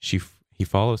he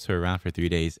follows her around for 3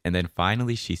 days, and then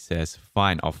finally she says,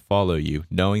 "Fine, I'll follow you,"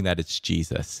 knowing that it's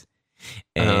Jesus.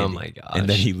 And, oh my gosh! And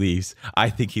then he leaves.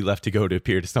 I think he left to go to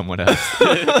appear to someone else.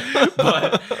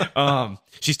 But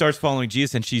she starts following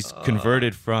Jesus, and she's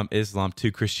converted from Islam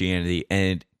to Christianity.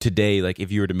 And today, like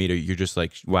if you were to meet her, you're just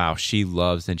like, wow, she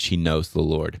loves and she knows the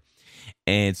Lord.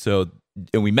 And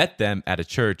we met them at a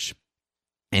church,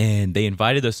 and they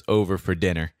invited us over for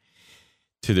dinner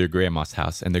to their grandma's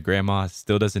house. And their grandma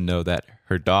still doesn't know that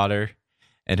her daughter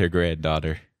and her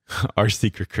granddaughter are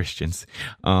secret Christians.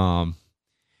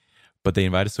 But they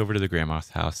invite us over to the grandma's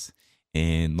house.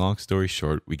 And long story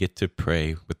short, we get to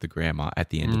pray with the grandma at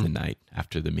the end of the night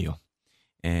after the meal.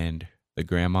 And the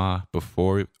grandma,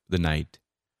 before the night,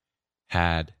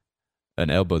 had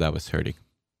an elbow that was hurting.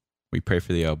 We pray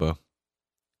for the elbow.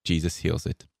 Jesus heals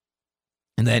it.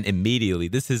 And then immediately,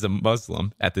 this is a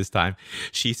Muslim at this time,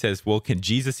 she says, well, can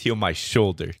Jesus heal my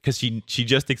shoulder? Because she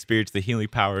just experienced the healing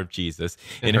power of Jesus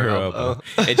in her elbow.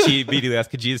 And she immediately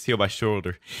asked, can Jesus heal my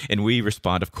shoulder? And we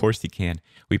respond, of course he can.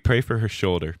 We pray for her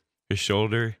shoulder. Her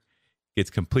shoulder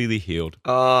gets completely healed.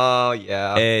 Oh,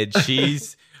 yeah. And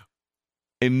she's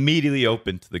immediately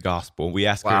open to the gospel. We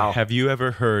ask her, have you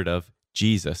ever heard of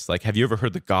Jesus? Like, have you ever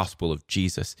heard the gospel of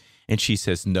Jesus? And she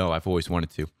says, no, I've always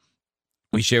wanted to.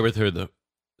 We share with her the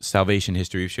salvation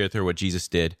history. We shared with her what Jesus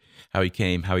did, how he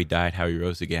came, how he died, how he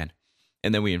rose again.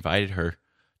 And then we invited her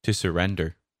to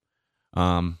surrender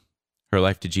her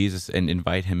life to Jesus and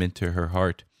invite him into her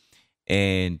heart.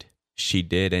 And she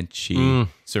did, and she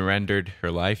surrendered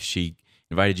her life. She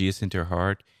invited Jesus into her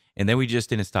heart. And then we just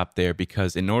didn't stop there,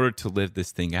 because in order to live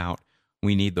this thing out,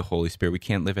 we need the Holy Spirit. We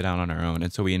can't live it out on our own.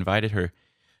 And so we invited her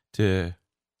to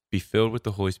be filled with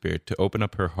the Holy Spirit, to open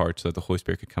up her heart so that the Holy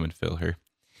Spirit could come and fill her.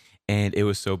 And it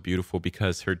was so beautiful,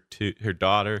 because her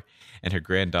daughter and her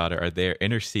granddaughter are there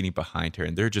interceding behind her,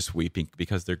 and they're just weeping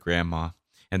because their grandma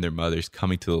and their mother's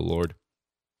coming to the Lord.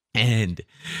 And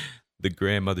the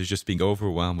grandmother's just being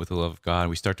overwhelmed with the love of God. And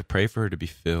we start to pray for her to be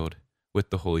filled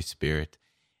with the Holy Spirit.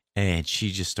 And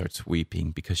she just starts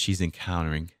weeping because she's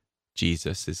encountering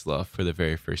Jesus' love for the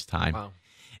very first time. Wow.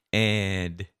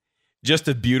 And just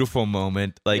a beautiful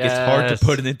moment. Like, It's hard to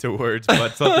put it into words,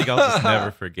 but something I'll just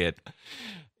never forget.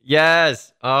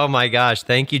 Yes. Oh my gosh.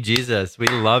 Thank you, Jesus. We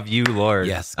love you, Lord.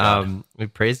 Yes, God. We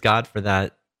praise God for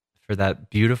that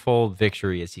beautiful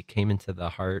victory as he came into the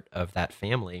heart of that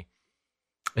family.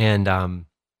 And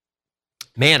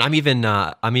man, I'm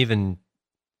even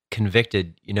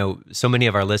convicted. You know, so many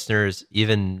of our listeners,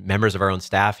 even members of our own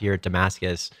staff here at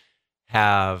Damascus,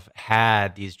 have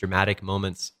had these dramatic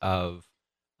moments of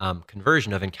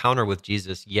conversion, of encounter with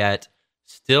Jesus, yet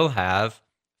still have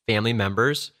family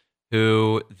members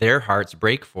who their hearts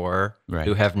break for,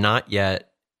 who have not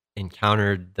yet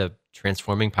encountered the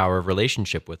transforming power of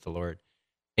relationship with the Lord.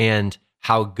 And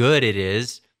how good it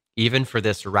is, even for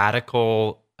this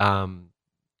radical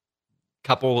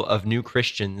couple of new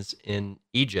Christians in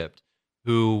Egypt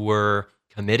who were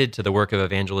committed to the work of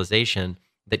evangelization,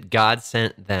 that God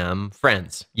sent them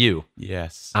friends, you,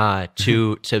 yes,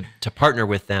 to partner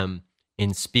with them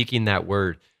in speaking that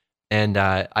word. And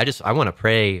I want to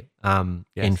pray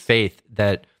in faith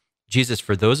that Jesus,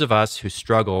 for those of us who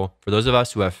struggle, for those of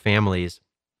us who have families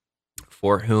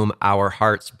for whom our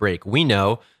hearts break, we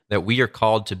know that we are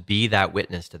called to be that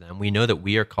witness to them. We know that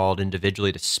we are called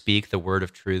individually to speak the word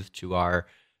of truth to our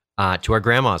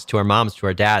grandmas, to our moms, to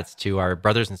our dads, to our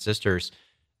brothers and sisters.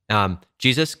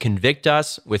 Jesus, convict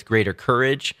us with greater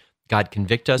courage. God,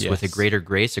 convict us with a greater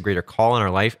grace, a greater call in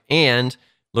our life. And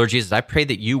Lord Jesus, I pray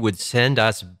that you would send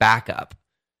us backup.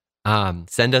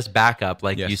 Send us backup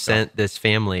like you sent this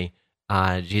family,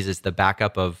 Jesus, the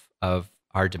backup of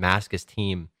our Damascus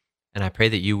team. And I pray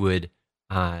that you would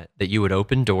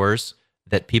open doors,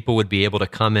 that people would be able to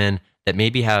come in that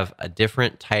maybe have a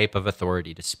different type of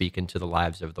authority to speak into the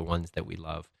lives of the ones that we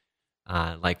love,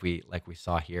 like we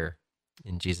saw here.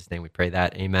 In Jesus' name we pray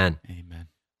that. Amen.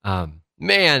 Amen.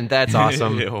 Man, that's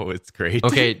awesome. Oh, it's great.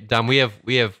 Okay, Dom, we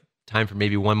have time for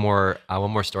maybe one more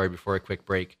story before a quick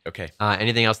break. Okay.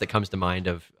 Anything else that comes to mind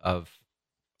of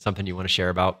something you want to share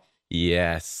about?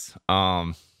 Yes.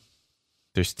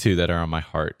 There's two that are on my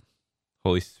heart.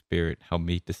 Holy Spirit, help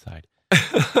me decide.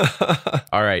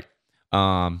 All right.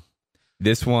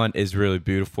 This one is really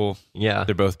beautiful. Yeah.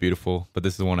 They're both beautiful, but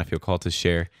this is the one I feel called to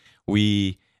share.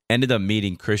 We ended up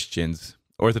meeting Christians,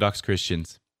 Orthodox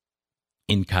Christians,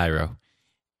 in Cairo.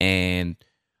 And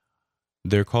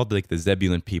they're called like the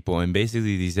Zebulun people. And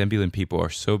basically these Zebulun people are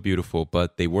so beautiful,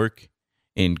 but they work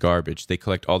in garbage. They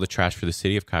collect all the trash for the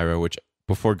city of Cairo, which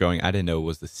before going, I didn't know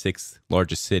was the 6th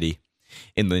largest city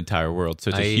in the entire world. So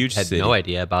it's a huge city. I had no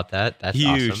idea about that. That's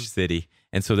huge awesome. City.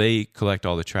 And so they collect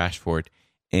all the trash for it.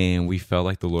 And we felt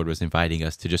like the Lord was inviting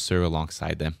us to just serve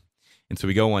alongside them. And so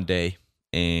we go one day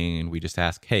and we just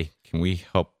ask, hey, can we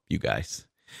help you guys?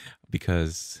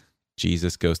 Because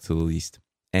Jesus goes to the least.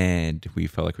 And we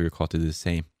felt like we were called to do the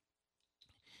same.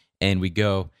 And we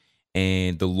go,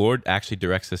 and the Lord actually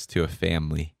directs us to a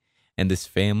family. And this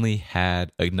family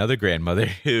had another grandmother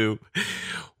who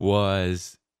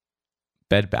was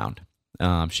bedbound.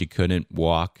 She couldn't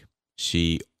walk.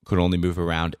 She could only move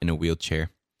around in a wheelchair.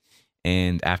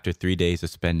 And after 3 days of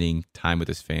spending time with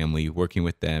his family, working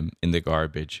with them in the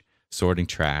garbage, sorting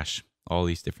trash, all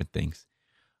these different things,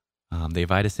 they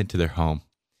invite us into their home.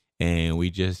 And we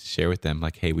just share with them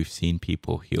like, hey, we've seen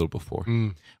people healed before.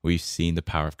 We've seen the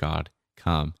power of God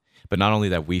come. But not only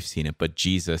that we've seen it, but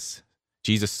Jesus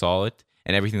saw it.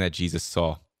 And everything that Jesus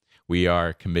saw, we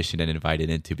are commissioned and invited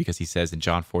into, because he says in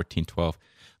John 14:12,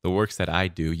 the works that I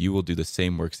do, you will do the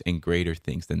same works and greater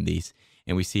things than these.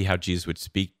 And we see how Jesus would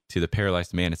speak to the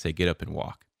paralyzed man and say, get up and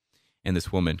walk. And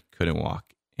this woman couldn't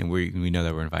walk. And we know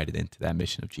that we're invited into that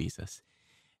mission of Jesus.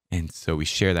 And so we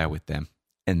share that with them.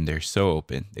 And they're so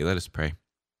open. They let us pray.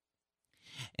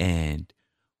 And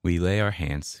we lay our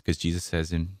hands, because Jesus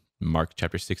says in Mark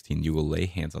chapter 16, you will lay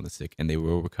hands on the sick and they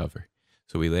will recover.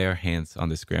 So we lay our hands on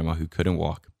this grandma who couldn't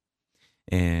walk.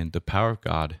 And the power of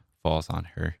God falls on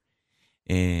her.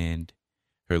 And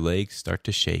her legs start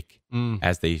to shake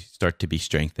as they start to be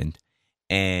strengthened.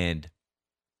 And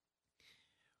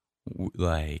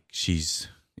like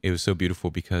it was so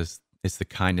beautiful, because it's the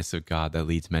kindness of God that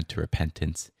leads men to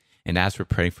repentance. And as we're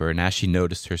praying for her, and as she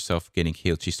noticed herself getting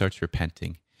healed, she starts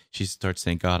repenting. She starts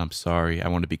saying, God, I'm sorry. I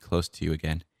want to be close to you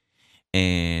again.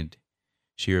 And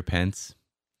she repents.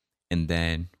 And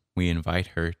then we invite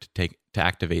her to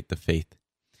activate the faith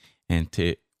and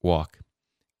to walk.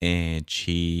 And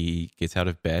she gets out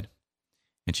of bed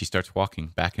and she starts walking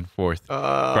back and forth from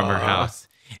her house.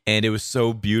 And it was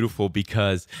so beautiful,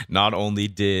 because not only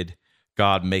did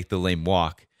God make the lame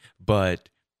walk, but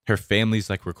her family's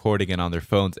like recording it on their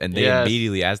phones. And they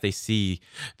immediately, as they see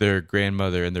their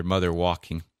grandmother and their mother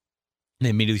walking, they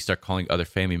immediately start calling other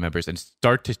family members and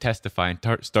start to testify and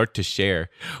start to share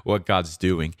what God's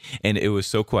doing. And it was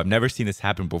so cool. I've never seen this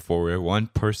happen before, where one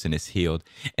person is healed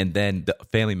and then the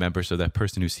family members of that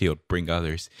person who's healed bring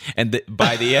others. And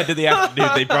by the end of the afternoon,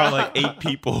 they brought like 8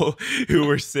 people who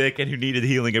were sick and who needed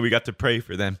healing. And we got to pray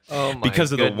for them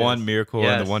because of the one miracle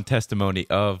and the one testimony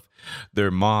of their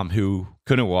mom who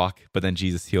couldn't walk, but then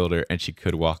Jesus healed her and she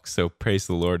could walk. So praise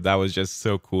the Lord. That was just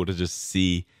so cool to just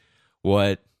see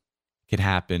what can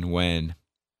happen when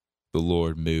the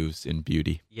Lord moves in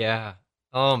beauty. Yeah.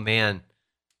 Oh man.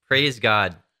 Praise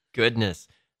God. Goodness.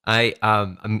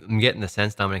 I'm getting the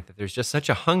sense, Dominic, that there's just such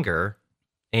a hunger,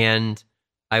 and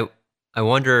I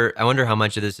wonder how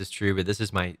much of this is true, but this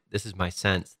is my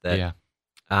sense that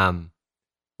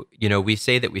we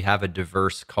say that we have a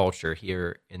diverse culture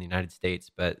here in the United States,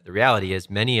 but the reality is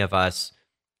many of us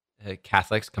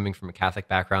Catholics, coming from a Catholic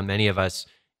background, many of us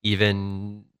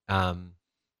even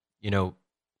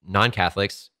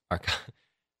non-Catholics are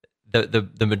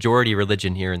the majority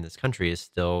religion here in this country is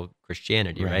still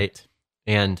Christianity, right?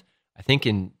 And I think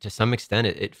to some extent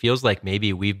it feels like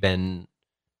maybe we've been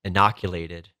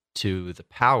inoculated to the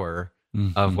power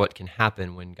of what can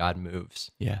happen when God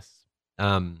moves. Yes.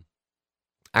 I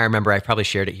remember I've probably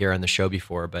shared it here on the show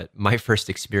before, but my first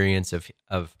experience of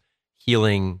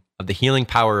healing, of the healing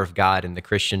power of God in the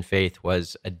Christian faith,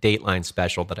 was a Dateline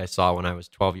special that I saw when I was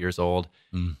 12 years old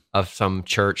of some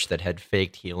church that had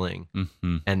faked healing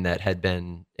and that had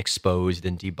been exposed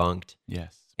and debunked.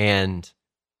 Yes. And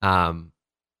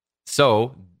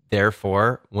so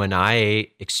therefore, when I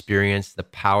experienced the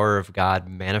power of God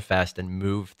manifest and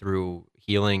move through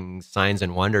healing signs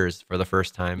and wonders for the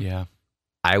first time,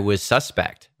 I was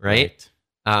suspect, right?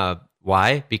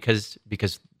 Why? Because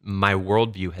my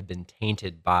worldview had been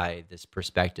tainted by this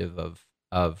perspective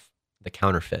of the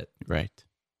counterfeit, right?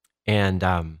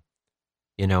 And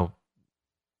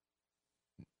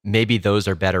maybe those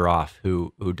are better off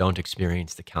who don't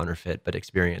experience the counterfeit but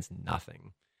experience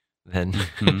nothing, than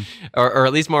or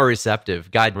at least more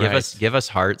receptive. God, give us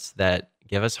hearts that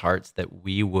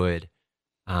we would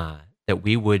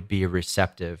be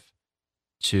receptive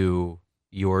to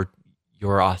your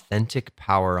authentic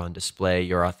power on display,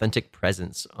 your authentic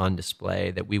presence on display,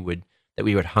 that we would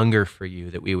hunger for you,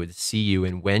 that we would see you,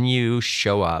 and when you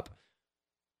show up,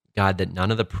 God, that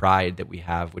none of the pride that we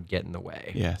have would get in the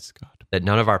way. Yes, God. That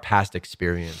none of our past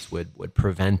experience would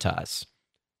prevent us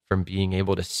from being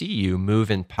able to see you move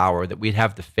in power, that we'd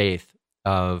have the faith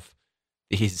of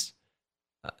these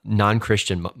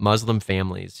non-Christian Muslim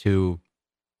families who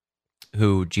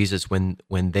who Jesus, when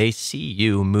they see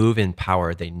you move in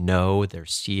power, they know they're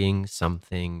seeing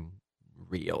something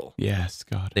real. Yes,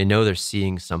 God. They know they're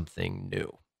seeing something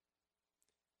new.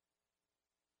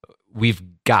 We've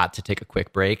got to take a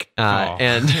quick break,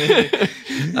 and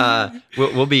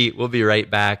we'll be right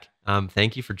back.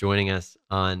 Thank you for joining us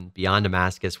on Beyond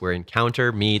Damascus, where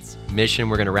encounter meets mission.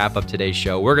 We're going to wrap up today's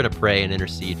show. We're going to pray and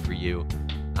intercede for you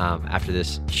after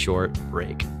this short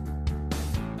break.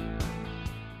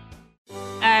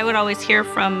 I would always hear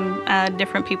from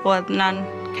different people at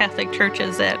non-Catholic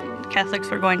churches that Catholics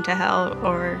were going to hell,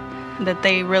 or that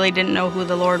they really didn't know who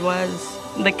the Lord was.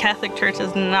 The Catholic Church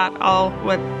is not all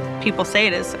what people say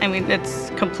it is. I mean, it's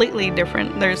completely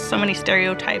different. There's so many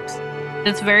stereotypes.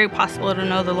 It's very possible to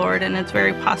know the Lord, and it's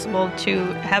very possible to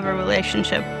have a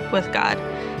relationship with God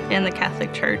in the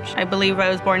Catholic Church. I believe I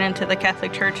was born into the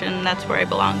Catholic Church, and that's where I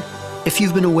belong. If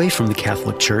you've been away from the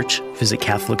Catholic Church, visit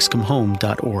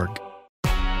CatholicsComeHome.org.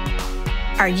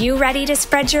 Are you ready to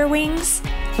spread your wings?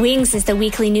 Wings is the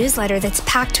weekly newsletter that's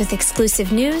packed with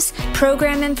exclusive news,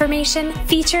 program information,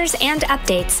 features, and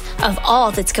updates of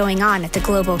all that's going on at the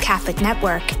Global Catholic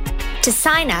Network. To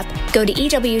sign up, go to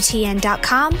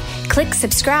EWTN.com, click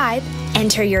subscribe,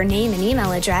 enter your name and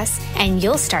email address, and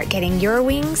you'll start getting your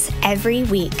wings every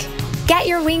week. Get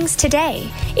your wings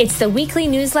today. It's the weekly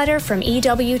newsletter from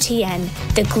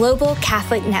EWTN, the Global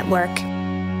Catholic Network.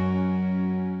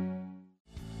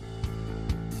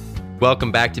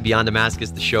 Welcome back to Beyond Damascus,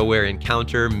 the show where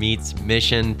encounter meets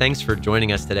mission. Thanks for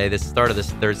joining us today. This start of this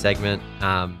third segment.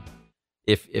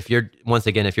 If you're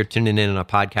tuning in on a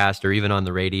podcast or even on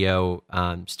the radio,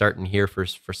 starting here for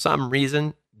some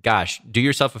reason, gosh, do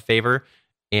yourself a favor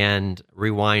and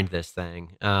rewind this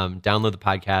thing. Download the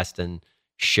podcast and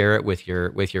share it with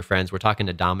your friends. We're talking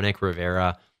to Dominic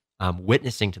Rivera,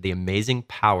 witnessing to the amazing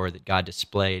power that God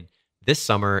displayed this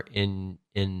summer in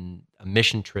a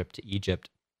mission trip to Egypt.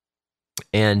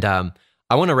 And I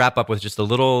want to wrap up with just a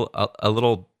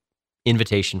little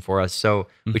invitation for us. So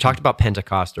we talked about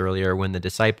Pentecost earlier, when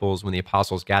the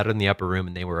apostles gathered in the upper room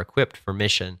and they were equipped for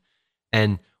mission.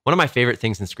 And one of my favorite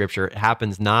things in Scripture, it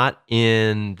happens not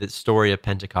in the story of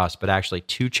Pentecost, but actually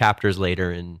 2 chapters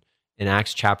later in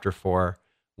Acts chapter 4,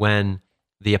 when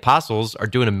the apostles are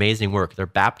doing amazing work. They're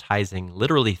baptizing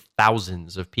literally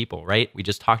thousands of people, right? We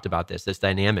just talked about this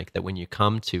dynamic that when you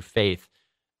come to faith,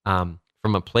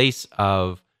 from a place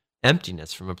of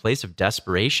emptiness, from a place of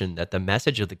desperation, that the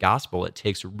message of the gospel, it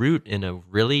takes root in a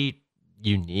really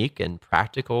unique and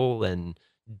practical and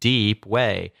deep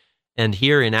way. And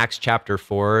here in Acts chapter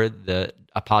 4, the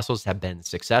apostles have been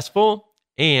successful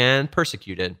and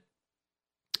persecuted.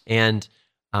 And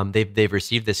they've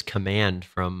received this command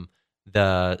from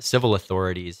the civil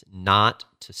authorities not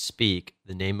to speak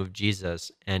the name of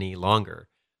Jesus any longer.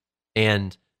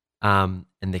 And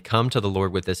they come to the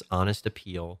Lord with this honest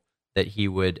appeal that he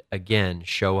would again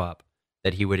show up,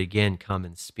 that he would again come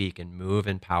and speak and move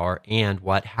in power. And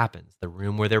what happens? The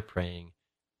room where they're praying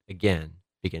again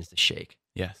begins to shake.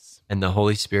 Yes. And the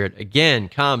Holy Spirit again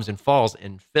comes and falls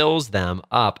and fills them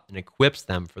up and equips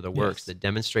them for the works, the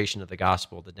demonstration of the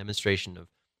gospel, the demonstration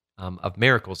of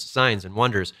miracles, signs, and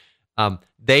wonders.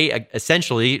 They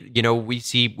essentially, we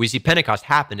see Pentecost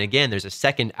happen again. There's a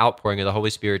second outpouring of the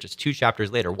Holy Spirit just 2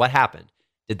 chapters later. What happened?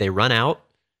 Did they run out?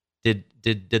 Did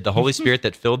the Holy Spirit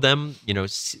that filled them,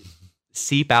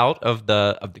 seep out of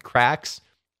the cracks?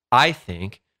 I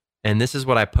think, and this is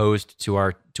what I posed to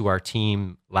our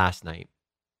team last night.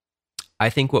 I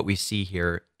think what we see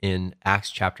here in Acts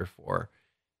chapter 4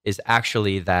 is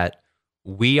actually that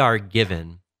we are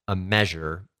given a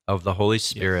measure of the Holy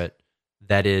Spirit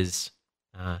that is,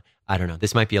 I don't know,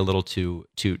 this might be a little too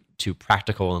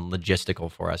practical and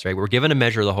logistical for us, right? We're given a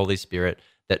measure of the Holy Spirit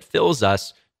that fills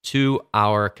us to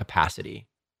our capacity.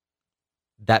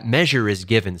 That measure is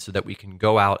given so that we can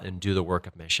go out and do the work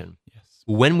of mission. Yes.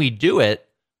 When we do it,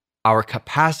 our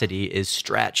capacity is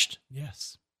stretched.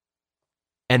 Yes.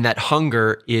 And that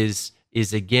hunger is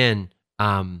again,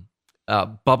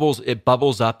 bubbles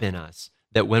up in us.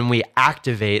 That when we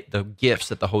activate the gifts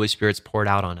that the Holy Spirit's poured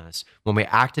out on us, when we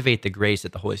activate the grace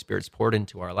that the Holy Spirit's poured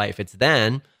into our life, it's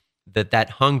then that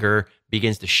hunger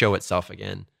begins to show itself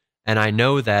again. And I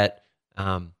know that,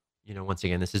 once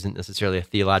again, this isn't necessarily a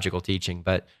theological teaching,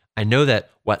 but I know that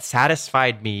what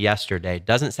satisfied me yesterday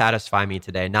doesn't satisfy me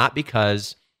today, not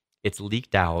because it's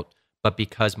leaked out, but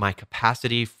because my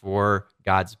capacity for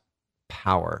God's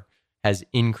power has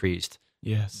increased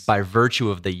by virtue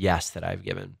of the yes that I've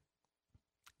given.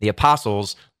 The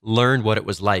apostles learned what it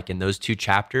was like in those 2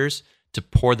 chapters to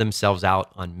pour themselves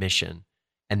out on mission.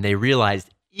 And they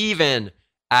realized, even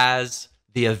as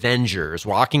the Avengers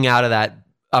walking out of that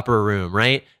upper room,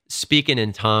 right? speaking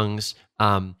in tongues,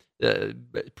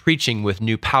 preaching with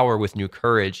new power, with new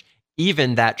courage,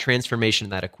 even that transformation,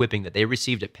 that equipping that they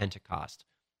received at Pentecost,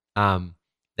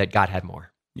 that God had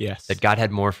more. Yes. That God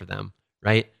had more for them,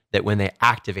 right? That when they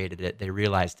activated it, they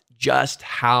realized just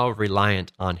how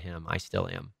reliant on him I still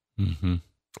am.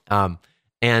 Mm-hmm.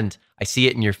 And I see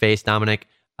it in your face, Dominic.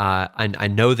 I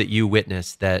know that you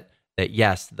witnessed that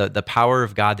yes, the power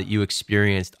of God that you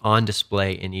experienced on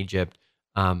display in Egypt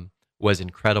was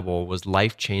incredible, was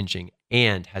life-changing,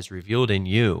 and has revealed in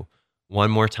you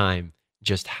one more time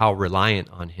just how reliant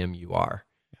on him you are.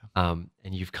 Yeah.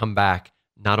 And you've come back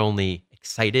not only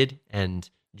excited and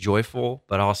joyful,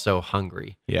 but also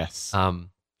hungry. Yes.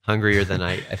 Hungrier than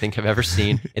I think I've ever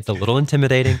seen. It's a little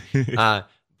intimidating,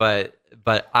 but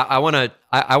I want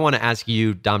to ask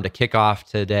you, Dom, to kick off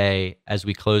today as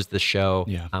we close the show.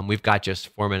 Yeah. We've got just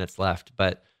 4 minutes left,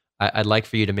 but I'd like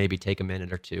for you to maybe take a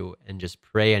minute or two and just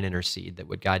pray and intercede that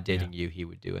what God did in you, he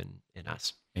would do in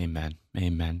us. Amen.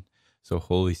 Amen. So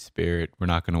Holy Spirit, we're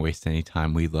not going to waste any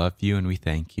time. We love you and we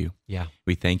thank you. Yeah.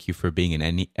 We thank you for being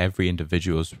in every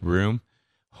individual's room,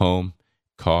 home,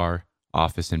 car,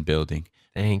 office, and building.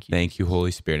 Thank you. Thank you, Holy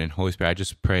Spirit. And Holy Spirit, I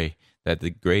just pray that the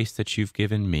grace that you've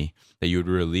given me, that you would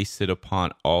release it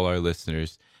upon all our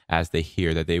listeners as they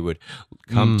hear, that they would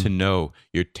come to know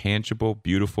your tangible,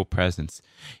 beautiful presence.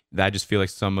 I just feel like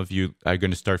some of you are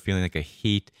going to start feeling like a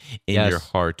heat in your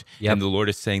heart. Yep. And the Lord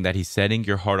is saying that he's setting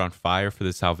your heart on fire for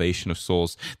the salvation of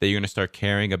souls, that you're going to start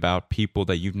caring about people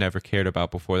that you've never cared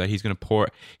about before, that he's going to pour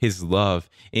his love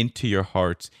into your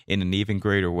hearts in an even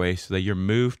greater way, so that you're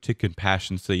moved to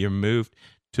compassion, so that you're moved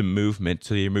to movement,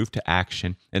 so you move to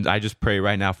action. And I just pray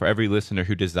right now for every listener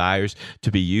who desires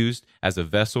to be used as a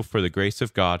vessel for the grace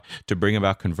of God to bring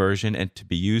about conversion and to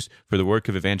be used for the work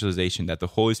of evangelization, that the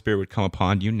Holy Spirit would come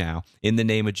upon you now in the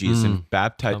name of Jesus and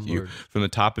baptize you from the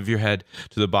top of your head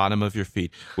to the bottom of your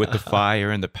feet with the fire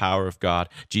and the power of God.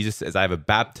 Jesus says, I have a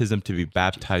baptism to be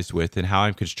baptized with, and how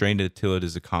I'm constrained until it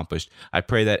is accomplished. I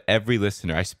pray that every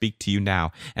listener, I speak to you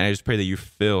now, and I just pray that you're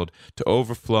filled to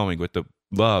overflowing with the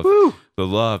love, the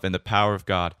love and the power of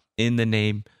God in the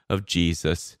name of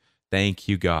Jesus. Thank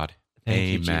you, God.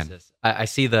 Thank you, Jesus. I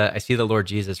see the Lord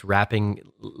Jesus wrapping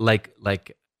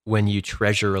like when you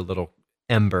treasure a little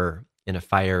ember in a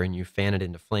fire and you fan it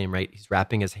into flame, right? He's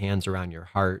wrapping his hands around your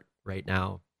heart right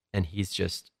now, and he's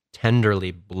just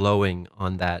tenderly blowing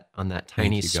on that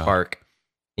tiny spark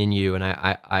in you. And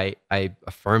I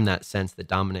affirm that sense that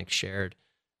Dominic shared,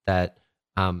 that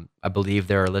I believe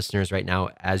there are listeners right now.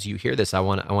 As you hear this, I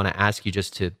want to ask you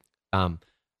just to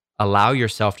allow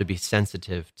yourself to be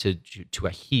sensitive to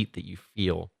a heat that you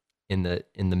feel in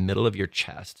the middle of your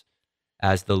chest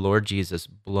as the Lord Jesus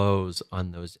blows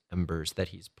on those embers that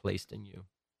he's placed in you.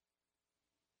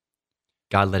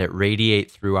 God, let it radiate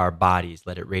through our bodies.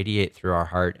 Let it radiate through our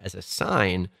heart as a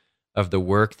sign of the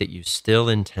work that you still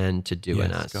intend to do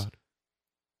in us.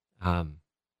 God.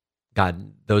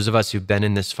 God, those of us who've been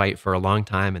in this fight for a long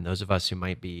time, and those of us who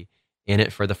might be in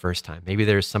it for the first time, maybe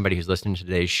there's somebody who's listening to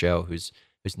today's show who's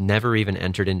never even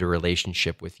entered into a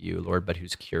relationship with you, Lord, but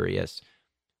who's curious.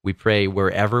 We pray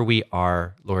wherever we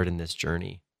are, Lord, in this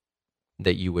journey,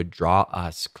 that you would draw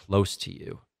us close to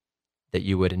you, that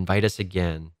you would invite us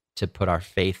again to put our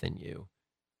faith in you,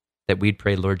 that we'd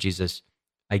pray, Lord Jesus,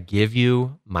 I give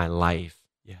you my life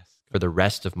for the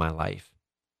rest of my life.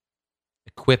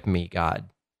 Equip me, God,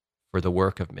 for the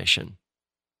work of mission.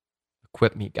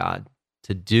 Equip me, God,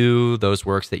 to do those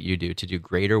works that you do, to do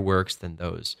greater works than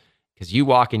those, because you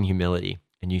walk in humility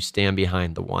and you stand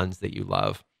behind the ones that you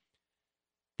love.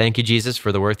 Thank you, Jesus,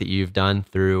 for the work that you've done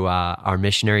through our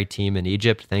missionary team in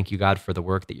Egypt. Thank you, God, for the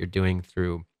work that you're doing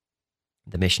through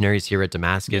the missionaries here at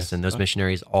Damascus and those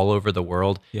missionaries all over the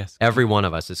world. Yes. Every one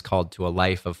of us is called to a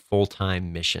life of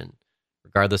full-time mission,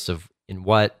 regardless of in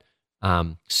what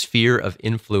sphere of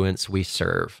influence we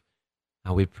serve.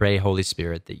 We pray, Holy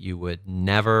Spirit, that you would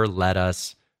never let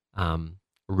us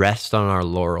rest on our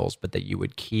laurels, but that you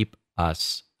would keep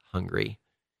us hungry.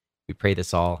 We pray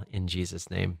this all in Jesus'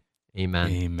 name.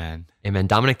 Amen. Amen. Amen.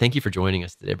 Dominic, thank you for joining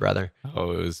us today, brother.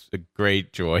 Oh, it was a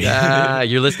great joy.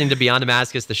 You're listening to Beyond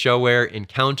Damascus, the show where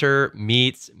encounter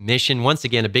meets mission. Once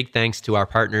again, a big thanks to our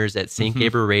partners at St.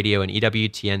 Gabriel Radio and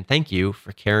EWTN. Thank you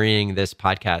for carrying this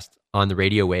podcast on the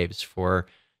radio waves for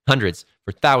hundreds,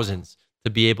 for thousands, to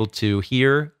be able to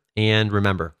hear and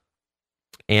remember.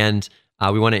 And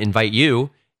we want to invite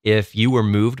you, if you were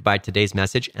moved by today's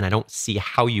message, and I don't see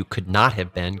how you could not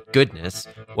have been, goodness,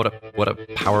 what a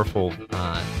powerful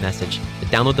message, to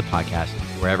download the podcast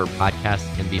wherever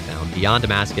podcasts can be found, Beyond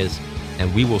Damascus,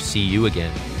 and we will see you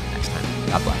again next time.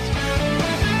 God bless.